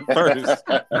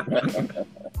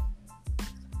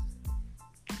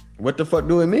 What the fuck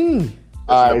do it mean?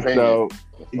 All right, so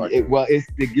it's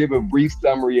to give a brief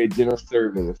summary of general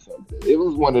survey or something. It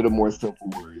was one of the more simple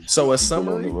words. So a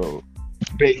summary, on the road.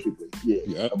 Basically,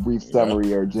 yeah, a brief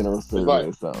summary or general survey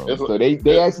or something. So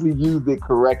they actually used it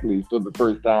correctly for the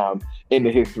first time in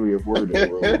the history of word on the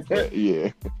road. But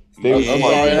yeah,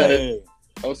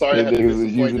 I'm sorry, I had to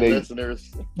disappoint the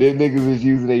listeners. Them niggas was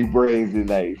using their brains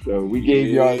tonight, so we gave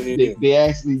y'all. They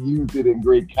actually used it in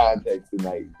great context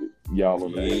tonight, y'all.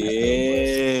 On that.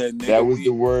 Yeah, that was the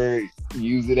word.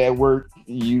 Use it at work.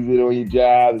 Use it on your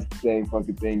job. It's the same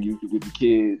fucking thing. Use it with the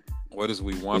kids. What is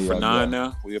we 1 for 9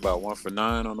 now? We about 1 for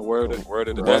 9 on the word of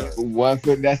the day.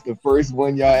 That's the first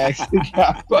one y'all actually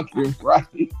got fucking right.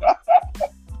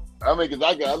 Because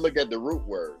I look at the root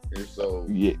word, and so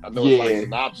I know it's like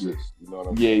synopsis. You know what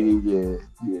I'm saying?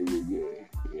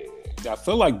 Yeah. I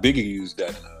feel like Biggie used that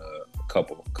in a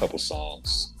couple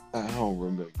songs. I don't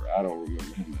remember him ever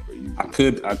using I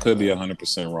could be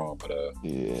 100% wrong, but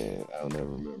yeah, I don't ever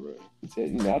remember it.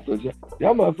 I thought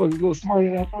y'all motherfuckers a little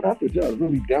smarter than I thought. I thought y'all was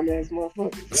really dumbass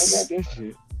motherfuckers. Y'all got that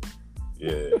shit.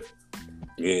 Yeah.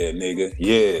 Yeah, nigga.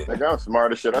 Yeah. Nigga, I'm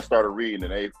smart as shit. I started reading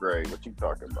in 8th grade. What you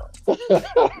talking about?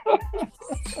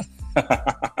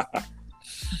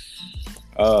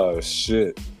 Oh,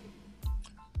 shit.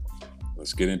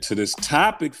 Let's get into this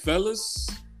topic, fellas.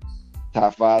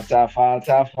 Top five.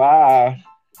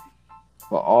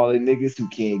 For all the niggas who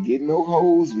can't get no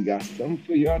hoes, we got something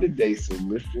for y'all today, so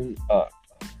listen up.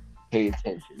 Pay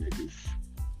attention, niggas.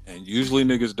 And usually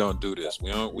niggas don't do this.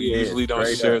 We usually don't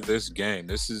share this game.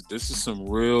 This is some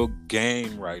real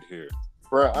game right here.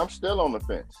 Bro, I'm still on the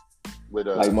fence. With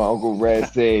like my Uncle Red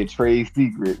said, trade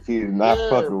secrets. He is not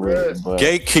fucking with it. But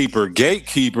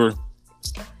Gatekeeper.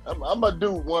 I'm gonna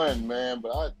do one, man,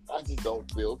 but I just don't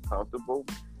feel comfortable.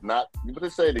 Not, but they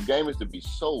say the game is to be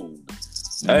sold.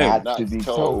 Hey, not to be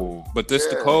told. But this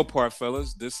the cold part,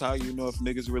 fellas. This how you know if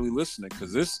niggas really listening,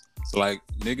 cause this like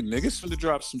niggas finna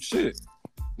drop some shit.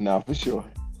 Nah, for sure.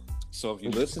 So if you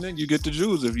listening, you get the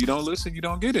Jews. If you don't listen, you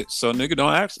don't get it. So nigga,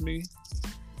 don't ask me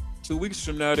 2 weeks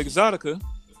from now at Exotica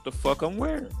the fuck I'm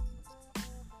wearing.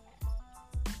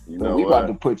 You So know we what? about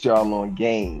to put y'all on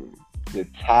game. The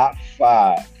top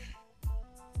 5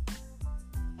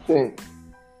 things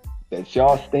that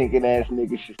y'all stinking ass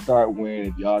niggas should start wearing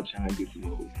if y'all trying to get some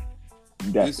hoes.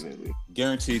 Definitely.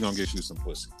 Guarantee gonna get you some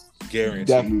pussy. Guarantee.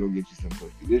 Definitely gonna get you some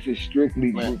pussy. This is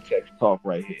strictly group text talk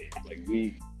right here. Like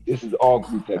this is all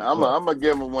group text I'm talk. gonna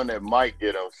give him one that might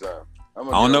get him some. I'm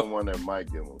I gonna don't give him one that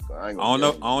might give him some. I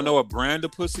don't know what brand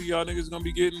of pussy y'all niggas gonna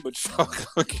be getting, but y'all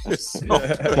gonna get some.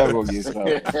 Y'all gonna get some.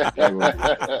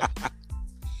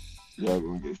 Y'all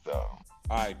gonna get some.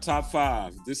 All right, top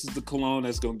 5. This is the cologne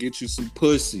that's gonna get you some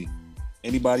pussy.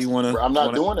 Anybody wanna? I'm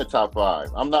not doing the top 5.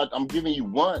 I'm giving you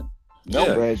one. No,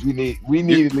 Yeah. Reg, we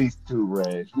need at least 2,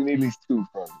 Reg. We need at least 2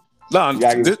 from you. No, You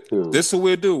gotta get 2. this is what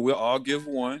we'll do. We'll all give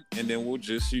one, and then we'll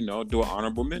just do an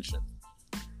honorable mention.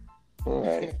 All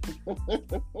right.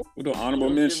 We'll do an honorable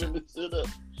mention.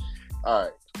 All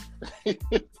right.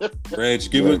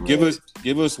 Reg,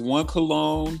 give us one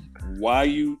cologne. Why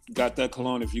you got that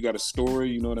cologne? If you got a story,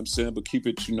 you know what I'm saying. But keep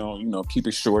it, keep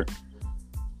it short.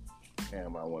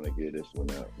 Damn, I want to get this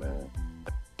one out, man.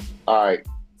 All right,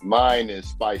 mine is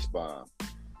Spice Bomb.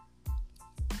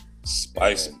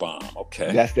 Spice Bomb.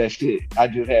 Okay. That's that shit. I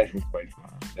just had some Spice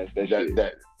Bomb. That's that shit.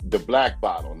 That the black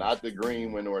bottle, not the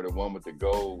green one or the one with the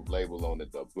gold label on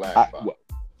it. The black bottle.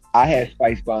 I had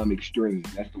Spice Bomb Extreme.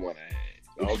 That's the one I had.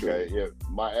 Extreme. Okay, yeah.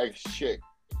 My ex chick,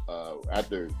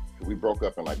 after we broke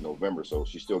up in like November, so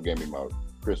she still gave me my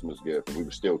Christmas gift, and we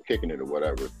were still kicking it or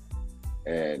whatever.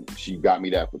 And she got me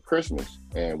that for Christmas,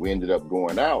 and we ended up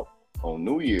going out on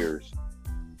New Year's,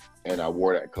 and I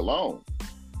wore that cologne,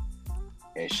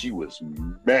 and she was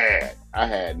mad. I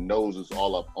had noses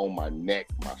all up on my neck,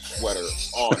 my sweater,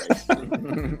 all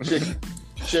that.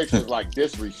 Chicks was like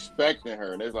disrespecting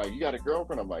her, and they're like, "You got a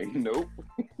girlfriend?" I'm like, "Nope,"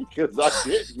 because I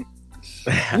didn't.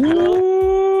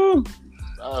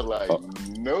 I was like,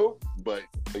 "Nope," but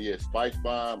yeah, Spice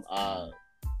Bomb. I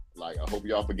hope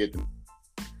y'all forget them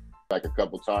like a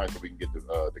couple times so we can get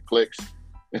the clicks,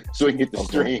 so we can get the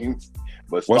streams.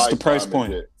 But what's Spice the price Bomb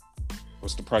point? is it.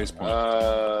 What's the price point?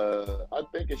 I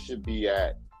think it should be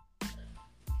at, I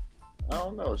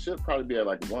don't know, it should probably be at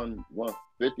like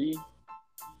 150.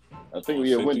 I think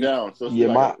it went down. So yeah,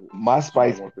 like my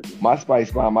Spice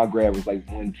Bomb I grabbed was like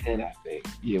 110, I think.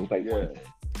 Yeah, it was like 110.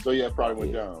 So yeah, it probably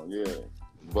went down. Yeah,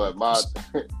 but my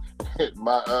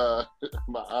my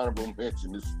honorable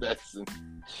mention is Stetson.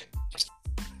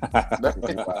 My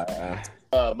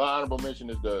honorable mention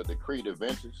is the Creed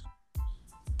Adventures.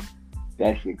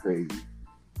 That shit crazy,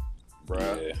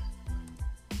 bruh. Yeah.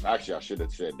 Actually, I should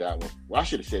have said that one. Well, I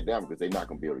should have said that one because they're not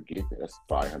gonna be able to get that. That's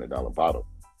a $500 bottle.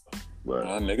 But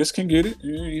Niggas can get it.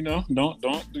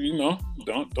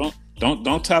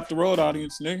 Don't tap the road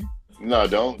audience, nigga. No,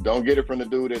 don't get it from the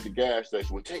dude at the gas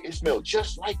station. Well, it smells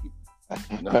just like it.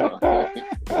 No.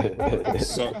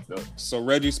 So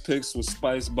Reggie's picks was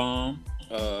Spice Bomb.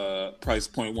 Price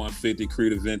point 150.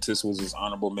 Creed Aventus was his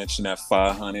honorable mention at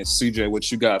 500. CJ,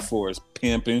 what you got for us?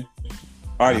 Pimping.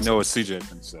 I already know what CJ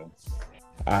can say.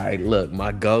 All right, look,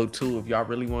 my go-to if y'all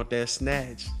really want that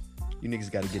snatch, you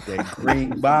niggas got to get that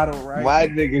green bottle, right? My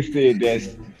nigga said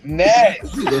that's snatch.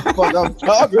 The fuck I'm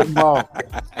talking about.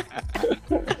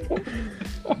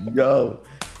 Yo,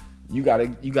 you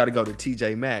gotta go to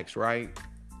TJ Maxx, right?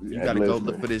 You Yeah, gotta go listen.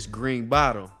 look for this green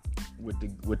bottle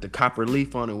with the copper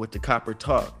leaf on it with the copper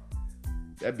top.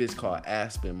 That bitch called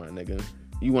Aspen, my nigga.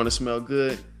 You want to smell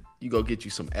good? You go get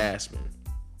you some Aspen.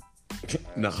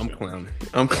 No, I'm clowning.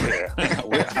 That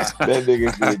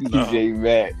nigga said TJ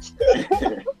Maxx.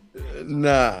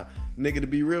 Nah, nigga, to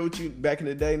be real with you, back in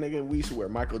the day, nigga, we used to wear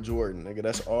Michael Jordan, nigga.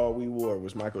 That's all we wore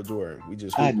was Michael Jordan.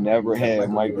 I never had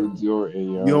Michael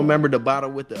Jordan, yo. You don't remember the bottle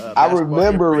with the? I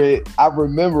remember it. I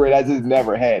just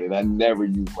never had it. I never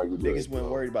used Michael Jordan. Niggas weren't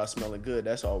worried about smelling good.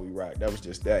 That's all we rock. That was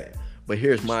just that. But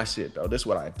here's my shit though. This is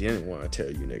what I didn't want to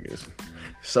tell you niggas.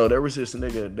 So there was this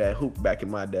nigga that hooped back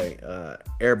in my day.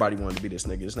 Everybody wanted to be this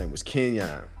nigga. His name was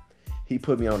Kenyon. He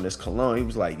put me on this cologne. He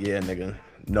was like, yeah, nigga,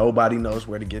 nobody knows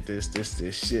where to get this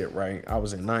shit, right? I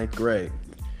was in 9th grade.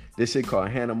 This shit called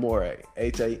Hanamori.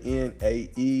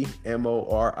 Hanemori.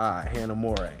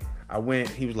 Hanamori.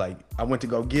 I went to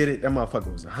go get it. That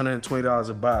motherfucker was $120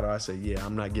 a bottle. I said, yeah,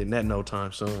 I'm not getting that no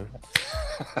time soon.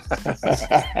 Got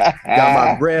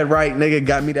my bread right, nigga.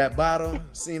 Got me that bottle.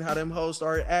 Seen how them hoes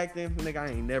started acting. Nigga, I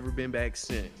ain't never been back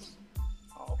since.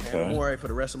 Okay. Hanamori for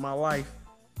the rest of my life.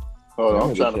 Hold on,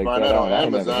 I'm trying to find that on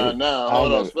Amazon now.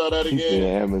 Hold on, spell that again.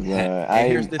 Amazon.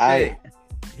 And here's the thing.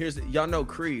 Y'all know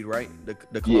Creed, right? The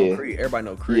cologne Creed. Everybody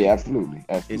know Creed. Yeah, absolutely.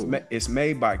 It's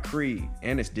made by Creed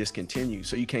and it's discontinued,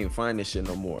 so you can't find this shit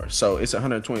no more. So it's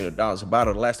 $120 a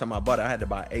bottle. The last time I bought it, I had to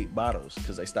buy 8 bottles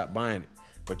because they stopped buying it.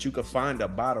 But you can find a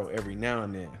bottle every now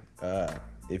and then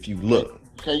if you look.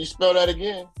 Can you spell that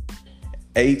again?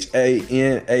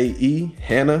 Hanae,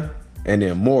 Hannah, and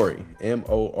then Mori, Mori,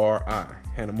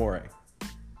 Hanamori.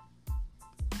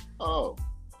 Oh,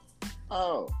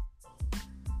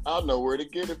 I know where to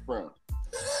get it from.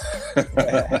 They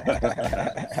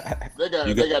got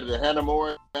the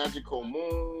Hanamori Magical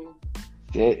Moon.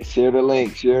 Share the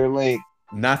link.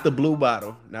 Not the blue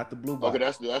bottle. Okay,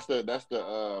 that's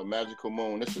the Magical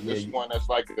Moon. This one that's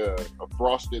like a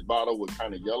frosted bottle with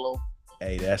kind of yellow.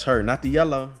 Hey, that's her. Not the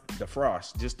yellow, the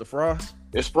frost. Just the frost.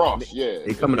 It's frost, yeah.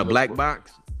 They come in a black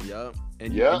box. Yup.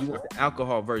 And you want the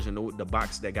alcohol version, the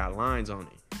box that got lines on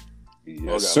it.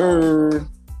 Yes, sir.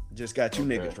 Just got you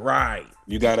niggas right.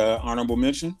 You got an honorable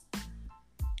mention?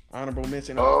 Honorable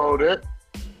mention. Oh, that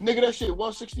nigga, that shit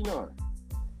 $169.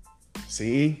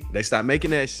 See, they stopped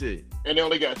making that shit, and they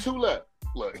only got 2 left.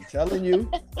 Look, I'm telling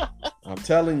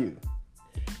you.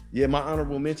 Yeah, my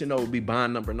honorable mention though would be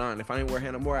Bond number 9. If I ain't wear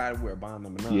Hanamori, I'd wear Bond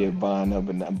number 9. Yeah, Bond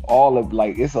number 9. All of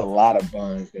it's a lot of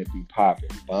Bonds that be popping.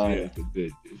 Bond is a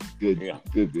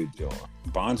good job.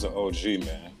 Bond's an OG,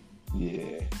 man.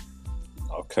 Yeah.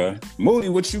 Okay. Moody,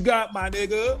 what you got, my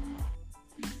nigga?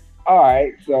 All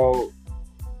right, so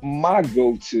my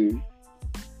go-to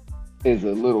is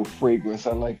a little fragrance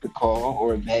I like to call,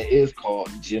 or that is called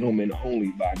Gentleman Only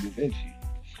by Da Vinci.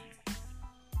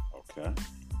 Okay.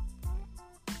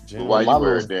 Why you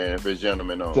wear it then if it's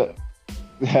Gentleman Only?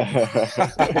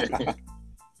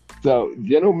 So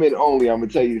Gentleman Only, I'm gonna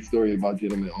tell you the story about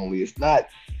Gentleman Only. It's not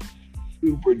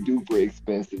super duper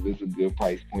expensive. It's a good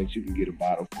price point. You can get a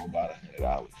bottle for about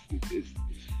 $100.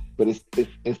 But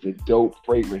it's a dope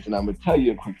fragrance, and I'm gonna tell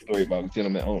you a quick story about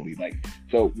Gentleman Only.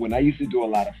 So when I used to do a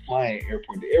lot of flying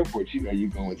airport to airport, you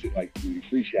go into duty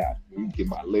free shop, you get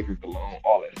my liquor, cologne,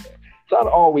 all that stuff. So I'd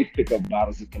always pick up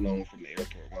bottles of cologne from the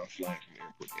airport while I'm flying from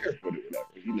airport to airport or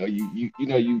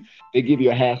whatever. They give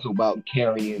you a hassle about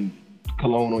carrying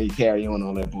cologne on your carry-on,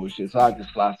 all that bullshit. So I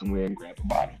just fly somewhere and grab a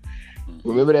bottle.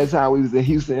 Remember that time we was in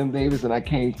Houston M. Davis and I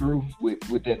came through with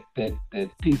that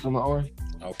piece on my arm?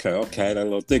 Okay, that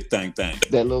little thick thing.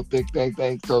 That little thick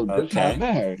thing. So this happened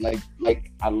to her.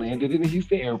 Like I landed in the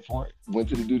Houston airport, went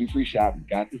to the duty-free shop,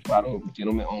 got this bottle of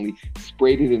Gentleman Only,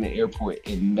 sprayed it in the airport,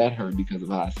 and met her because of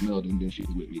how I smelled, and then she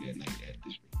was with me that night at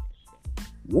this.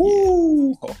 Woo!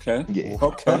 Yeah. Okay. Yeah.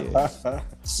 Okay. Yeah.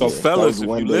 So fellas, if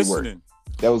you listening,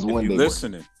 that was one day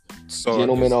listening. So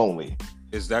Gentleman Only.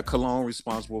 Is that cologne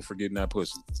responsible for getting that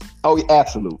pussy? Oh, yeah,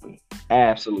 absolutely.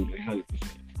 100%.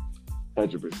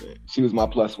 She was my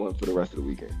plus one for the rest of the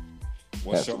weekend.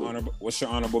 What's your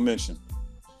honorable mention?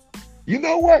 You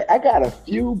know what? I got a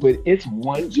few, but it's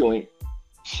one joint.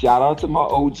 Shout out to my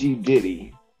OG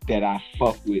Diddy that I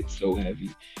fuck with so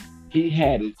heavy. He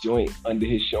had a joint under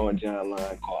his Sean John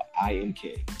line called I Am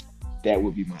King. That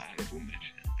would be my honorable mention.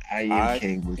 I Am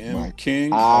King was my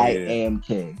King. I Am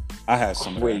King. I had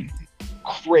some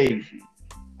crazy.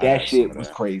 That shit was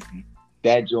crazy.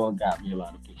 That joint got me a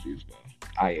lot of pussy as well.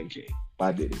 I Am King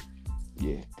by Diddy.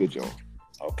 Yeah, good joint.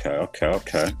 Okay.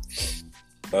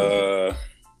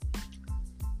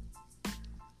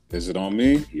 Is it on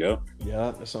me? Yep.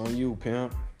 Yeah, it's on you,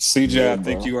 pimp. CJ, Yeah, I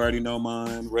think bro. you already know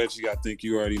mine. Reggie, I think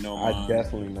you already know mine. I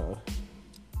definitely know.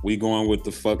 We going with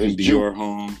the fucking It's Dior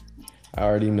Home. I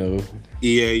already know.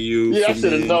 EAU. Yeah, I for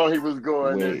should have men. known he was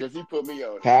going there Wait. because he put me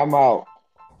on. Time out.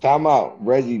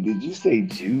 Reggie, did you say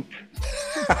jupe?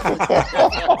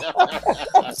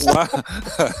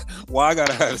 Why I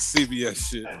gotta have CBS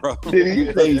shit, bro? Did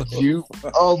he say jupe?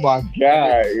 Oh my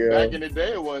God, yeah. Back in the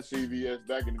day, it wasn't CVS.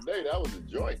 Back in the day, that was a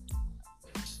joint.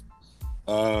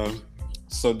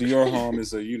 So Dior Home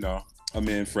is a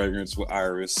men fragrance with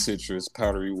iris, citrus,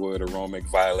 powdery wood, aromatic,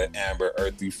 violet, amber,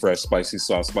 earthy, fresh, spicy,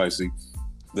 soft, spicy.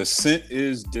 The scent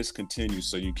is discontinued,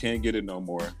 so you can't get it no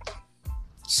more.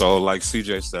 So like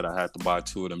CJ said, I had to buy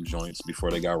 2 of them joints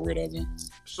before they got rid of them.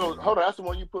 So hold on, that's the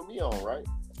one you put me on, right?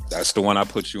 That's the one I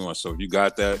put you on. So if you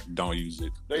got that, don't use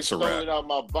it. They It's a stole wrap. it out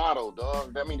my bottle,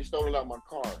 dog. That means they stole it out my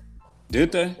car.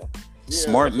 Did they?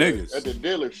 Smart niggas. At the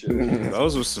dealership.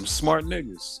 Those were some smart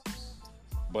niggas.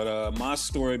 But my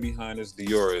story behind this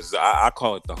Dior is I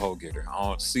call it the hoe getter. I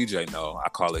don't CJ know. I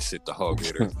call it shit the hoe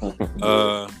getter.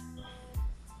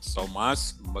 So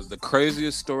the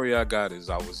craziest story I got is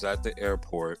I was at the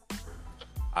airport.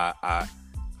 I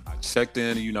checked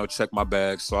in, checked my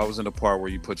bag. So I was in the part where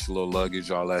you put your little luggage,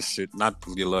 all that shit. Not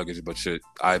your luggage, but your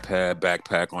iPad,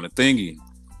 backpack on a thingy.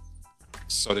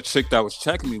 So the chick that was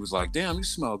checking me was like, damn, you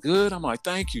smell good. I'm like,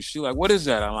 thank you. She like, what is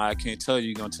that? I'm like, I can't tell you.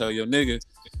 You gonna tell your nigga,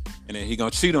 and then he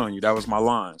gonna cheat on you. That was my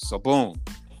line. So boom.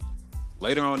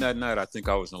 Later on that night, I think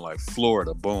I was in like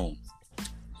Florida. Boom.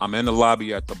 I'm in the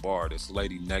lobby at the bar. This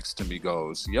lady next to me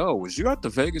goes, yo, was you at the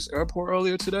Vegas airport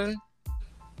earlier today?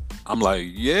 I'm like,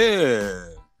 yeah.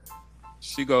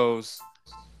 She goes,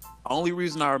 only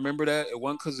reason I remember that, it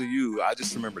wasn't because of you. I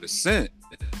just remember the scent.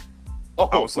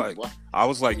 I was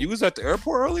like, you was at the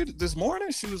airport earlier this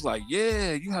morning? She was like,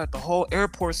 yeah, you had the whole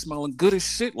airport smelling good as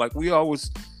shit. Like we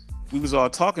was all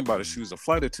talking about it. She was a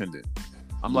flight attendant.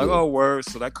 I'm like, oh, word.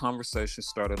 So that conversation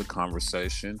started a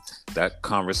conversation. That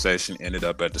conversation ended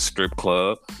up at the strip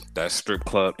club. That strip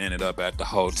club ended up at the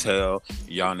hotel.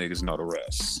 Y'all niggas know the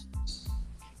rest.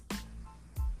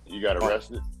 You got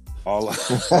arrested? All off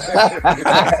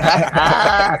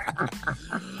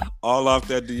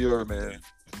that Dior, man.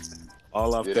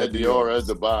 All off that Dior as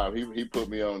the bomb. He put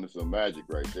me on to some magic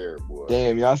right there, boy.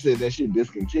 Damn, y'all said that shit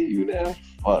discontinued now?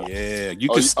 Fuck. Yeah, you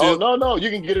can still. No, you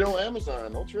can get it on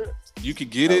Amazon. No trip. You can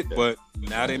get it, but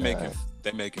now they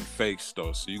making fakes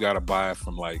though. So you gotta buy it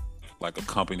from like a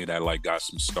company that like got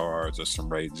some stars or some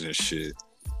ratings and shit.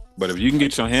 But if you can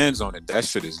get your hands on it, that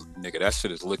shit is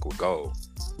liquid gold.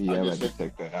 Yeah, I'm gonna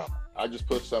check that out. I just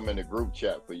put some in the group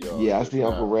chat for y'all. Yeah, I see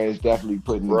Uncle Reg definitely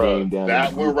putting the game down.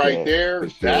 That one right there,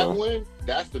 that one,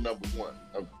 that's the number one.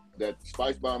 That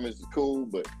Spice Bomb is cool,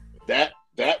 but that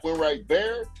one right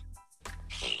there,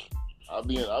 I'll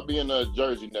be in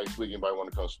Jersey next week. Anybody want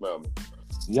to come smell me?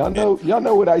 Y'all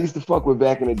know what I used to fuck with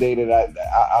back in the day that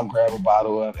I'll grab a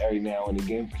bottle of every now and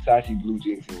again. Versace Blue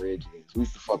Jeans and Red Jeans. We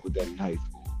used to fuck with that in high school.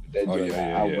 That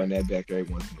I'll run that back every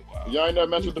once in a while. Y'all ain't never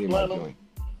messed with the flannel?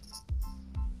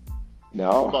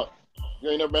 No. You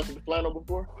ain't never messed with the flannel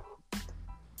before?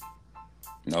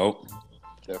 Nope.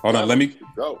 Hold on, let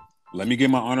me get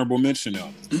my honorable mention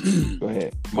out. Go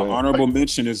ahead. My honorable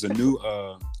mention is a new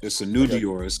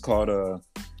Dior. It's called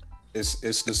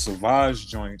it's the Sauvage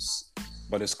joints,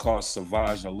 but it's called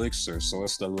Sauvage Elixir. So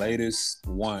it's the latest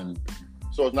one.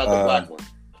 So it's not the black one.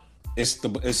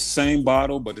 It's same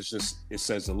bottle, but it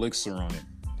says Elixir on it.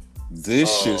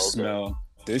 This shit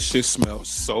smells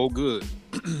so good.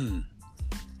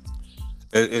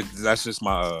 That's just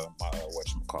my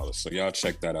whatchamacallit. So y'all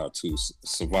check that out too.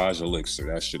 Sauvage Elixir.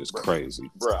 That shit is crazy.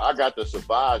 Bro, I got the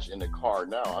Sauvage in the car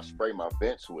now. I spray my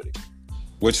vents with it.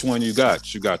 Which one you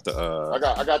got? You got the I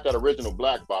got that original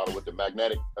black bottle with the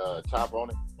magnetic top on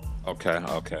it. Okay.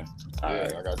 Yeah,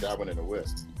 I got that one in the whip.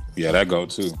 Yeah, that go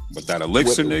too. But that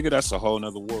Elixir nigga, that's a whole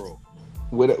nother world.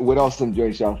 What else some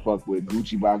joints y'all fuck with?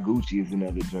 Gucci by Gucci is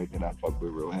another joint that I fuck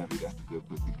with real heavy. That's a good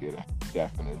pussy getter.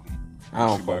 Definitely. I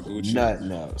don't fuck with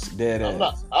nothing else. Dead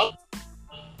ass.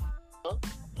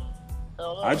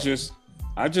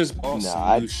 I just bought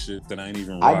some new shit that I ain't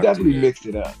even rocked. I definitely mixed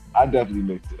it up. I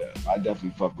definitely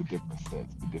fuck with different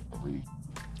scents for different reasons.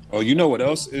 Oh, you know what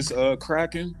else is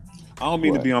cracking? I don't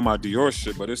mean to be on my Dior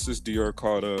shit, but it's this Dior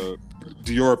called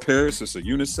Dior Paris. It's a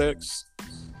unisex.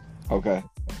 Okay.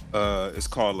 It's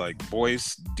called like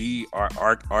Boyce D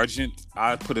Argent.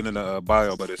 I put it in the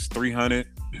bio, but it's 300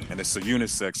 and it's a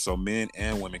unisex, so men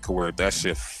and women can wear it. That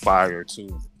shit fire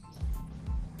too.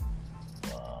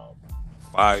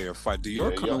 Fire.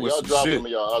 Dior coming with some shit. Y'all drop some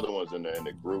of y'all other ones in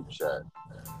the group chat.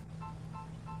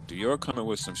 Dior coming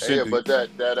with some shit. Yeah, but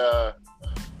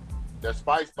that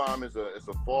Spice Bomb is a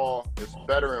fall. It's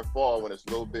better in fall when it's a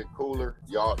little bit cooler.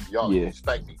 Y'all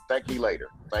thank me later.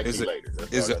 Is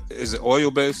it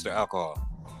oil based or alcohol?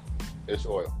 It's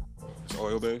oil. It's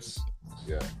oil based?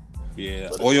 Yeah. Yeah.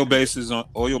 Oil bases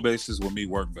with me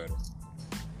work better.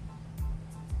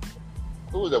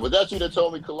 Who was that? Was that you that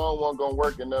told me cologne wasn't gonna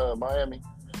work in Miami?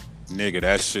 Nigga,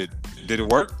 that shit did it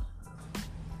work?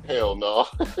 Hell no.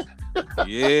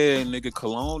 Yeah, nigga,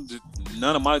 cologne.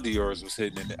 None of my Dior's was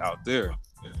hitting it out there.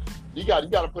 You got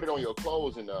to put it on your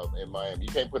clothes in Miami.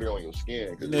 You can't put it on your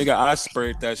skin. Nigga, I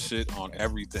sprayed that shit on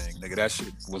everything. Nigga, that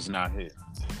shit was not hit.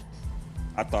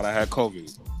 I thought I had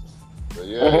COVID. But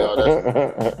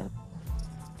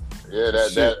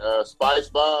that Spice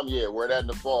Bomb. Yeah, wear that in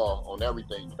the fall on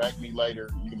everything. Thank me later.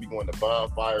 You can be going to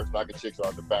bonfires, knocking chicks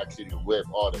out the back seat of the whip,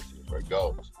 all that shit. Where it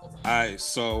goes. All right,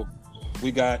 so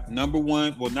We got number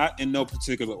one. Well, not in no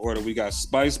particular order. We got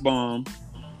Spice Bomb.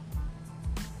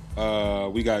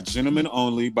 We got Gentlemen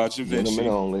Only by Javinci. Gentlemen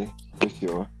Only, for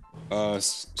sure.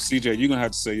 CJ, you're gonna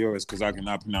have to say yours because I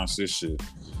cannot pronounce this shit.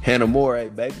 Hannah Moray,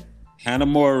 baby. Hannah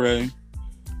Moray.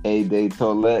 A Day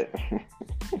Toilette.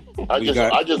 I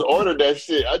just ordered that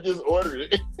shit. I just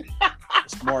ordered it.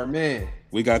 Smart man.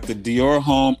 We got the Dior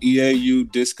Home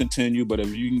EAU discontinue, but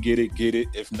if you can get it, get it.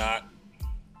 If not,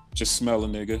 just smell a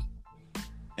nigga.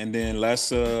 And then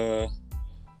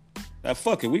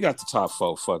fuck it. We got the top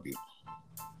 4. Fuck it.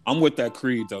 I'm with that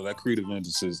Creed though. That Creed of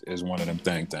Vengeance is one of them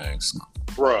things.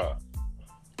 Bruh.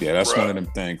 Yeah, that's one of them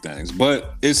things.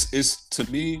 But it's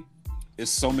to me, it's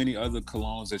so many other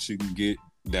colognes that you can get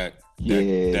the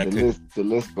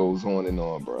list goes on and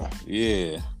on, bro.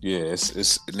 Yeah. It's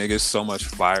niggas so much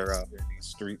fire out here in these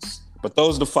streets. But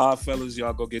those are the 5 fellas.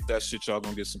 Y'all go get that shit. Y'all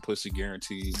gonna get some pussy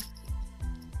guaranteed.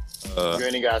 You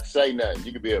ain't gotta say nothing.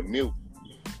 You could be a mute.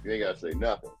 You ain't gotta say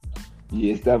nothing.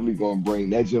 Yeah, it's definitely gonna bring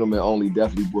that Gentleman Only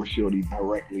definitely brought Shorty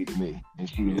directly to me, and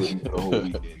she was with me the whole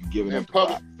weekend, giving him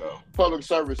public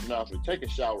service announcement. Take a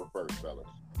shower first, fellas.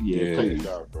 Yeah, take a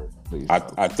shower first. Please,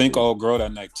 I think old girl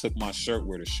that night took my shirt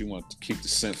with her. She wanted to keep the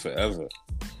scent forever.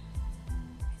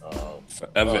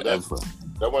 Ever. That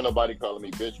wasn't nobody calling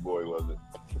me bitch boy, was it?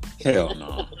 Hell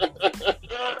no.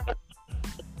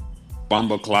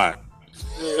 Bumble clock.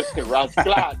 Ross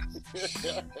clock.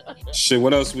 Shit,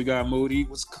 what else we got, Moody?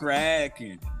 What's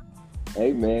cracking?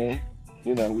 Hey man,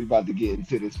 we about to get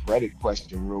into this Reddit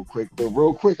question real quick. But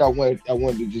real quick, I wanted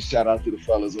to just shout out to the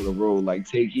fellas on the road. Like,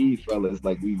 take heed, fellas.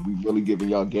 Like, we really giving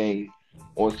y'all game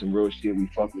on some real shit. We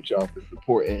fuck with y'all for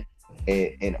supporting.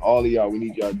 And all of y'all, we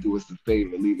need y'all to do us a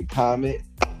favor. Leave a comment.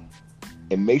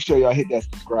 And make sure y'all hit that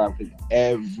subscribe, because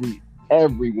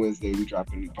every Wednesday we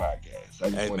drop a new podcast. I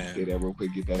just want to say that real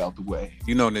quick, get that out the way.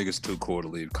 You know niggas too cool to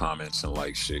leave comments and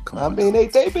like shit. Come on. I mean,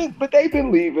 they've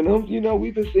been leaving them.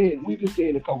 We've been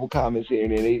seeing a couple comments here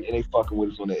and there, and they fucking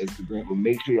with us on the Instagram. But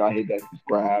make sure y'all hit that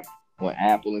subscribe on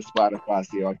Apple and Spotify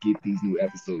so y'all get these new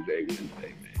episodes every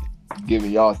Wednesday, man.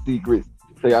 Giving y'all secrets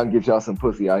so y'all can get y'all some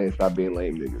pussy out here and stop being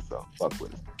lame niggas. So fuck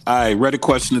with us. All right, Reddit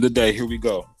question of the day. Here we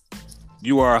go.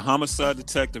 You are a homicide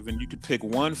detective and you can pick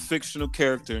one fictional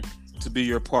character to be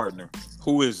your partner.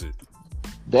 Who is it?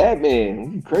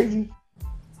 Batman. You crazy?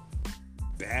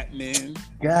 Batman?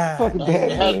 God. Fucking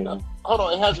Batman. Hold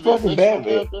on, it has to be fucking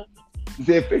Batman. It's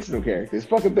a fictional character. It's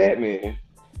fucking Batman.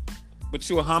 But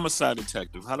you're a homicide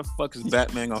detective. How the fuck is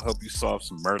Batman gonna help you solve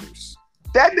some murders?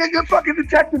 That nigga fucking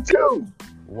detective too.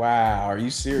 Wow, are you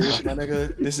serious, my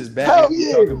nigga? This is Batman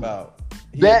you're talking about.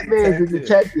 Batman's a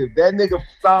detective. That nigga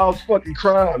solves fucking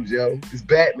crimes, yo. It's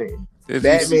Batman.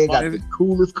 Batman got the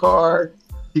coolest car.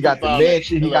 He got the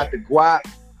mansion. He got the guap.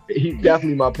 He's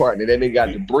definitely my partner. That nigga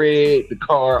got the bread, the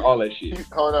car, all that shit.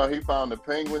 Hold on, he found the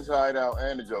Penguin's hideout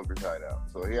and the Joker's hideout.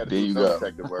 So he had to do some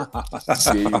detective work.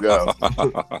 There you go.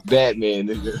 Batman,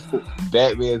 nigga.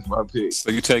 Batman's my pick.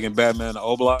 So you taking Batman to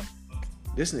O-Block?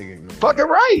 This nigga, man. Fucking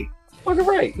right.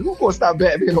 Who gonna stop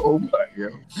Batman on O-Block, yo?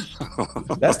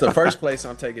 That's the first place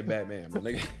I'm taking Batman, but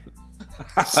nigga.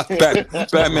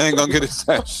 Batman gonna get his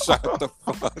ass shot the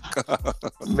fuck up.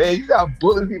 Man, you got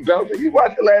bullets he bouncing. You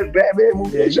watched the last Batman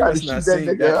movie? Yeah, you trying to shoot that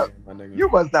nigga up. You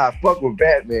must not fuck with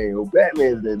Batman. Oh,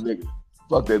 Batman's that nigga.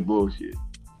 Fuck that bullshit.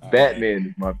 Batman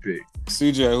is my pick.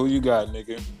 CJ, who you got,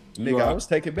 nigga? Nigga, I was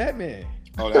taking Batman.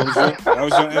 Oh, that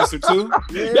was your answer too?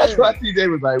 Yeah. That's why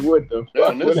CJ was like, what the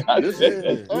fuck?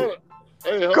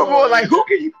 Come on, like, who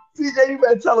can you... CJ, you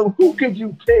better tell him who could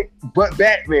you pick but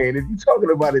Batman if you're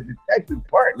talking about a detective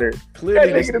partner.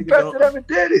 Clearly, that nigga the best that ever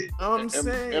did it. I'm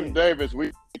saying. M. Davis,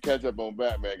 we catch up on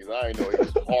Batman because I ain't know he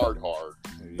was hard.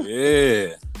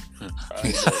 Yeah.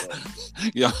 Hey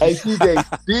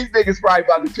CJ, these niggas probably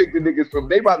about to pick the niggas from.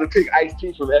 They about to pick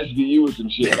Ice-T from SVU or some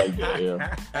shit like that.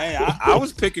 Yeah. Hey, I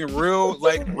was picking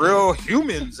real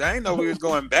humans. I ain't know we was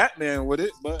going Batman with it,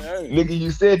 but hey. Nigga,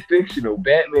 you said fictional.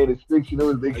 Batman is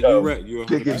fictional as they come. You're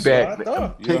picking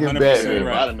Batman. Picking Batman.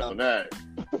 Right. I didn't know that.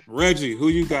 Reggie, who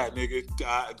you got, nigga?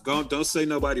 Don't say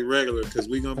nobody regular because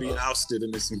we gonna be ousted in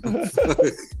this.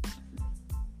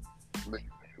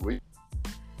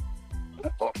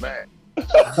 Oh man. I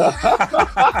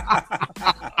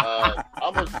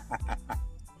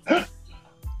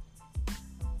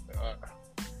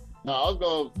was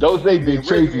gonna. Don't say Big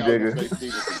Tracy, nigga.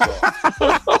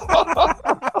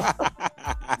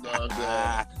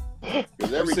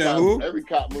 Because every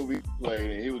cop movie he played,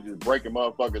 and he was just breaking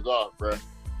motherfuckers off, bro.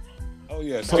 Oh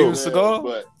yeah, Steven Seagal.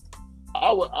 But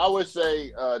I would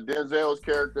say Denzel's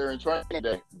character in Training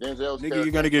Day. Nigga,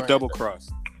 you're gonna get double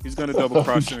crossed. He's gonna double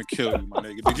cross you and kill you, my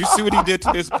nigga. Did you see what he did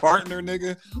to his partner,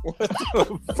 nigga? What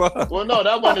the fuck? Well, no,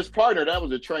 that wasn't his partner. That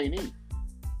was a trainee.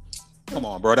 Come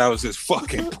on, bro. That was his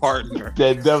fucking partner.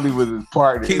 That definitely was his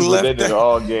partner. He left that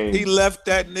all game. He left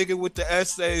that nigga with the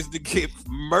essays to get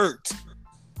murked.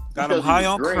 Got Because him high he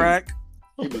was on green. crack.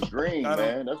 He was green, Got him-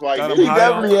 man. That's why got he him He high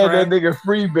definitely on had that crack. nigga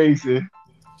free basing.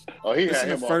 Oh, he This had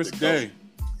is him the off first the day.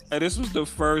 coast. Hey, this was the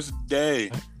first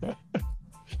day.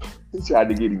 He tried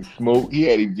to get him smoked. He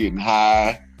had him getting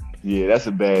high. Yeah, that's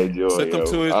a bad joy. Took him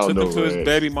to I don't know, his man.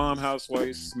 baby mom house while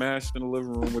he smashed in the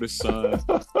living room with his son.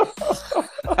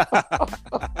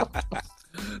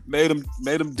 made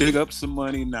him dig up some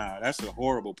money. Nah, that's a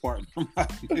horrible partner.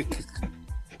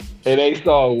 And they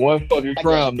saw one fucking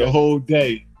crime the whole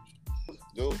day.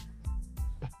 Dude,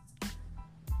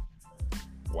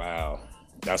 Wow,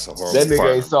 that's a horrible That nigga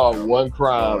partner. ain't saw one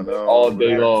crime No, all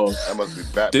day man. long. That must be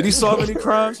Batman. Did he solve any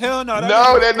crimes? Hell no.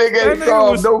 No, that nigga ain't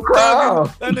solved no crime.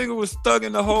 That nigga was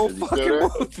thugging the whole Is he still fucking there?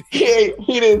 movie.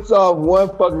 He didn't solve one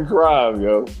fucking crime,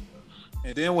 yo.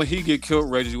 And then when he get killed,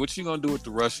 Reggie, what you gonna do with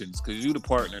the Russians? Cause you the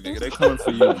partner, nigga. They coming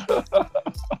for you.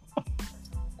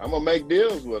 I'm gonna make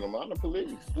deals with him. I'm the police.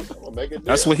 I'm gonna make a deal.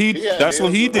 That's what he. had That's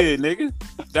what deals he with him. did, nigga.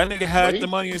 That nigga had Well, the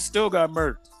money and still got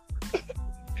murked.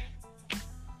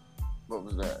 What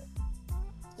was that?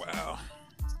 Wow,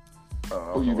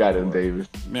 Who you got him, Davis?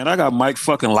 man, I got Mike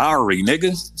fucking Lowry, nigga.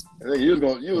 I think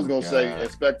you was gonna say God.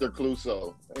 Inspector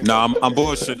Clouseau. No, I'm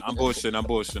bullshitting. I'm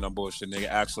bullshitting, nigga.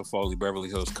 Axel Foley, Beverly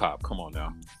Hills Cop. Come on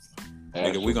now.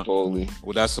 Nigga, we gon- Foley.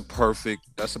 Well, that's a perfect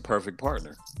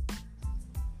partner.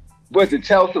 But to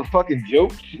tell some fucking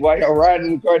jokes while y'all riding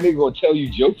in the car, nigga gonna tell you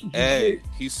jokes. and Hey, shit?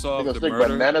 he You solved gonna the stick murder.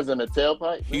 bananas in the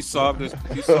tailpipe? He solved his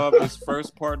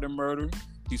first partner murder.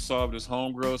 He solved his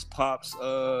homegirl's pops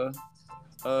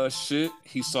shit.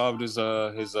 He solved his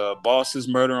boss's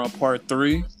murder on part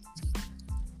 3.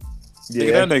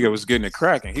 Nigga, that nigga was getting it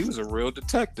cracking. He was a real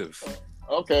detective.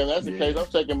 Okay, if that's the Yeah. case, I'm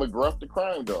taking McGruff the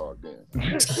crime dog then.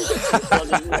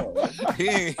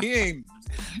 He ain't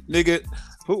nigga.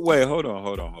 Wait, hold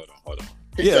on.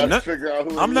 He Yeah, trying to figure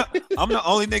out who I'm he not. is. I'm the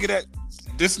only nigga that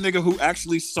this nigga who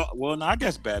actually saw. Well, no, I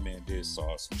guess Batman did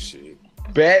saw some shit.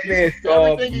 Batman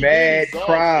solved Everything he mad did, he solved,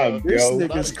 crimes, This yo.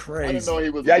 nigga's I didn't crazy. know he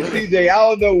was. Yeah, good. CJ, I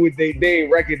don't know what they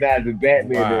ain't recognizing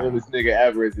Batman Wow. the illest nigga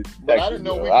ever as a detective. But I didn't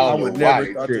know yo. we I could- I don't would know why never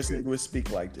they thought this tripping. nigga would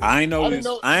speak like this. I ain't know. I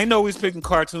didn't know- he's picking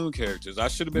cartoon characters. I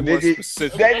should have been more Nigga,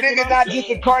 specific. That That's what nigga I'm not saying.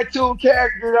 just a cartoon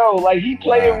character though. Like he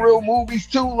playing Wow. real movies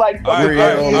too. Like All right, Real all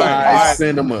right, all life right.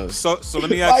 cinemas. So let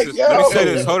me ask Like, this. Let me say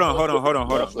yo. this. Hold on.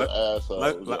 That's an asshole.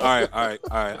 All right.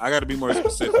 I got to be more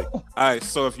specific. All right.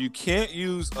 So if you can't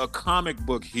use a comic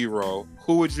book hero,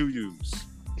 who would you use?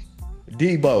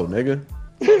 Debo, nigga.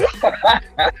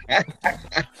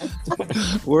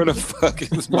 Where the fuck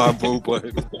is my boo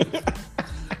button?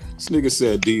 This nigga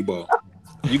said Debo.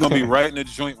 You gonna be right in the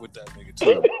joint with that nigga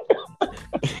too.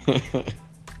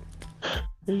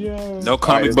 Yeah. No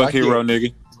comic if book I can't- hero,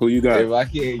 nigga. Who you got? If I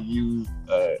can't use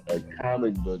a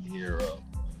comic book hero,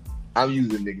 I'm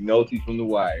using Nick Nolte from The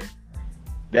Wire.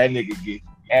 That nigga gets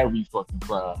every fucking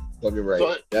crime. Fucking right.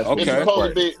 So, That's Okay. It's what supposed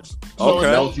to be. So Okay.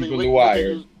 it's supposed to Nolte be- from we- The we Wire. can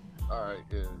use- All right.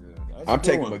 Yeah. I'm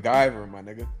taking MacGyver, my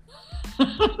nigga.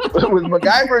 Was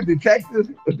MacGyver a detective?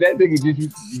 That nigga just used to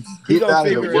be He getting gonna out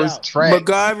of figure the it worst out. trap.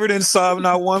 MacGyver didn't solve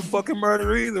not one fucking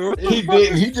murder either. He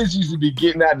didn't. He just used to be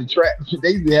getting out of the trap.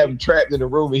 They used to have him trapped in a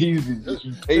room, and he used to just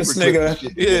use paper This clips and nigga, shit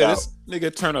to get yeah, out. this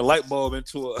nigga turned a light bulb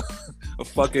into a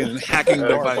fucking hacking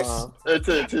device. It's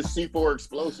a C4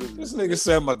 explosive. This nigga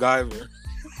said MacGyver.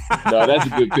 No, that's a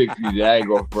good pick, CJ. I ain't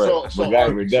gonna front. So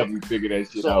MacGyver definitely figured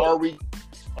that shit So out.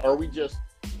 are we just?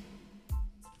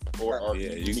 Or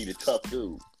Yeah, you need a tough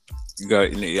dude? You got. I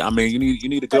mean, you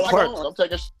need a good Sherlock partner. Holmes.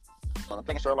 I'm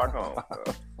taking Sherlock Holmes.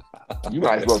 You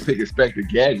might as well pick Inspector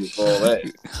Gadget for all that.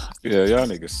 Yeah, y'all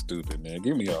niggas stupid, man.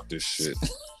 Get me off this shit.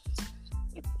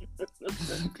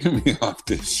 Get me off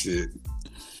this shit.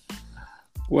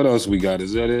 What else we got?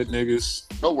 Is that it, niggas?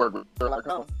 Go work with Sherlock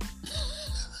Holmes.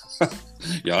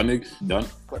 Y'all niggas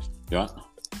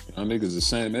the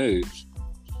same age.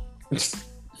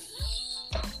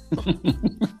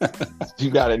 You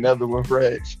got another one,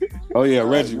 Fred? Oh yeah,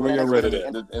 Reggie, where y'all ready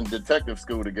at? In detective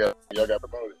school together, y'all got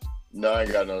promoted. No, I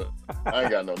ain't got no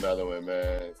another one,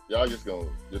 man. Y'all just gonna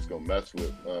mess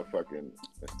with fucking.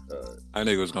 I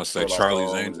nigga was gonna say Sherlock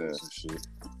Charlie's Holmes Angels and shit.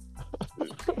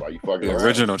 Why you fucking The around?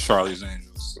 original Charlie's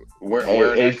Angels.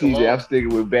 Hey, CJ, I'm sticking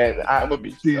with Batman. I'ma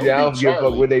be CJ, I don't give a fuck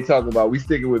Charlie. what they talking about. We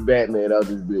sticking with Batman out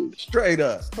this bitch. Straight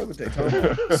up. Fuck what they talking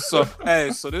about. So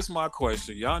this is my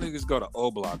question. Y'all niggas go to O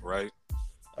Block, right?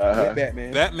 With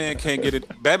Batman. Batman can't get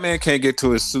it. Batman can't get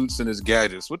to his suits and his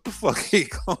gadgets. What the fuck he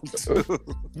gonna do?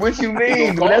 What you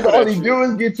mean? That's all he do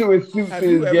is get to his suits Have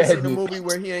and you his ever gadgets. seen a movie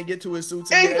where he ain't get to his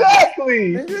suits? And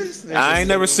Exactly. gadgets? I ain't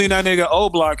never seen that nigga O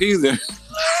Block either.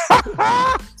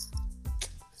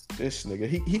 This nigga,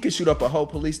 he could shoot up a whole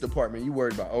police department. You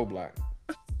worried about O Block?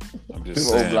 I'm Them just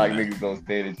old saying. black Man. niggas don't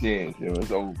stand a chance. Yo, it's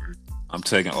over. I'm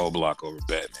taking O Block over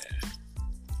Batman.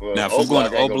 Well, Now, if I'm going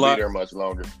to ain't gonna O-Block- be there much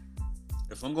longer.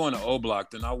 If I'm going to O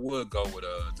Block, then I would go with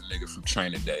the nigga from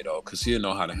Training Day though, cause he'll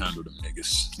know how to handle them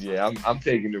niggas. Yeah, I'm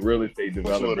taking the real estate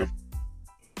developers.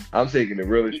 I'm taking the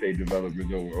real estate developers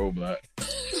over O-Block.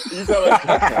 You talking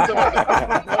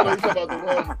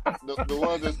about the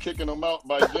ones that's kicking them out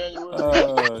by January?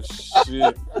 Oh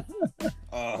shit!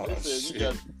 Oh They said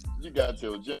shit! you got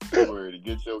till January to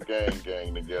get your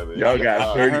gang together. Y'all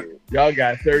got 30. Y'all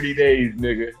got 30 days,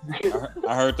 nigga.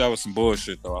 I heard that was some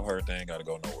bullshit though. I heard they ain't gotta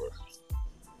go nowhere.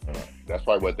 That's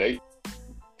probably what they.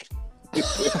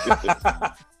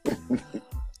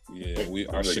 Yeah,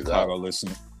 our Check it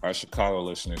Chicago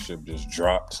listenership just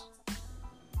dropped.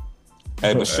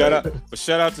 Hey, but shout out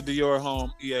to Dior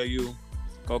Home EAU.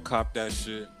 Go cop that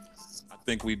shit. I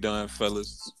think we done,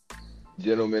 fellas.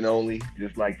 Gentlemen only,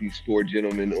 just like these 4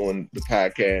 gentlemen on the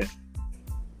podcast.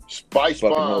 Spice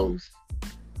Fucking Bomb. hoes.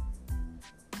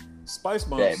 Spice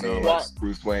Bomb Batman, sound like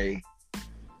Bruce Wayne.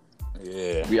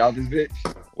 yeah. We out this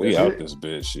bitch. We That's out it. this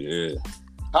bitch, yeah.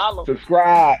 Holla.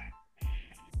 Subscribe.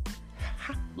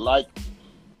 Like.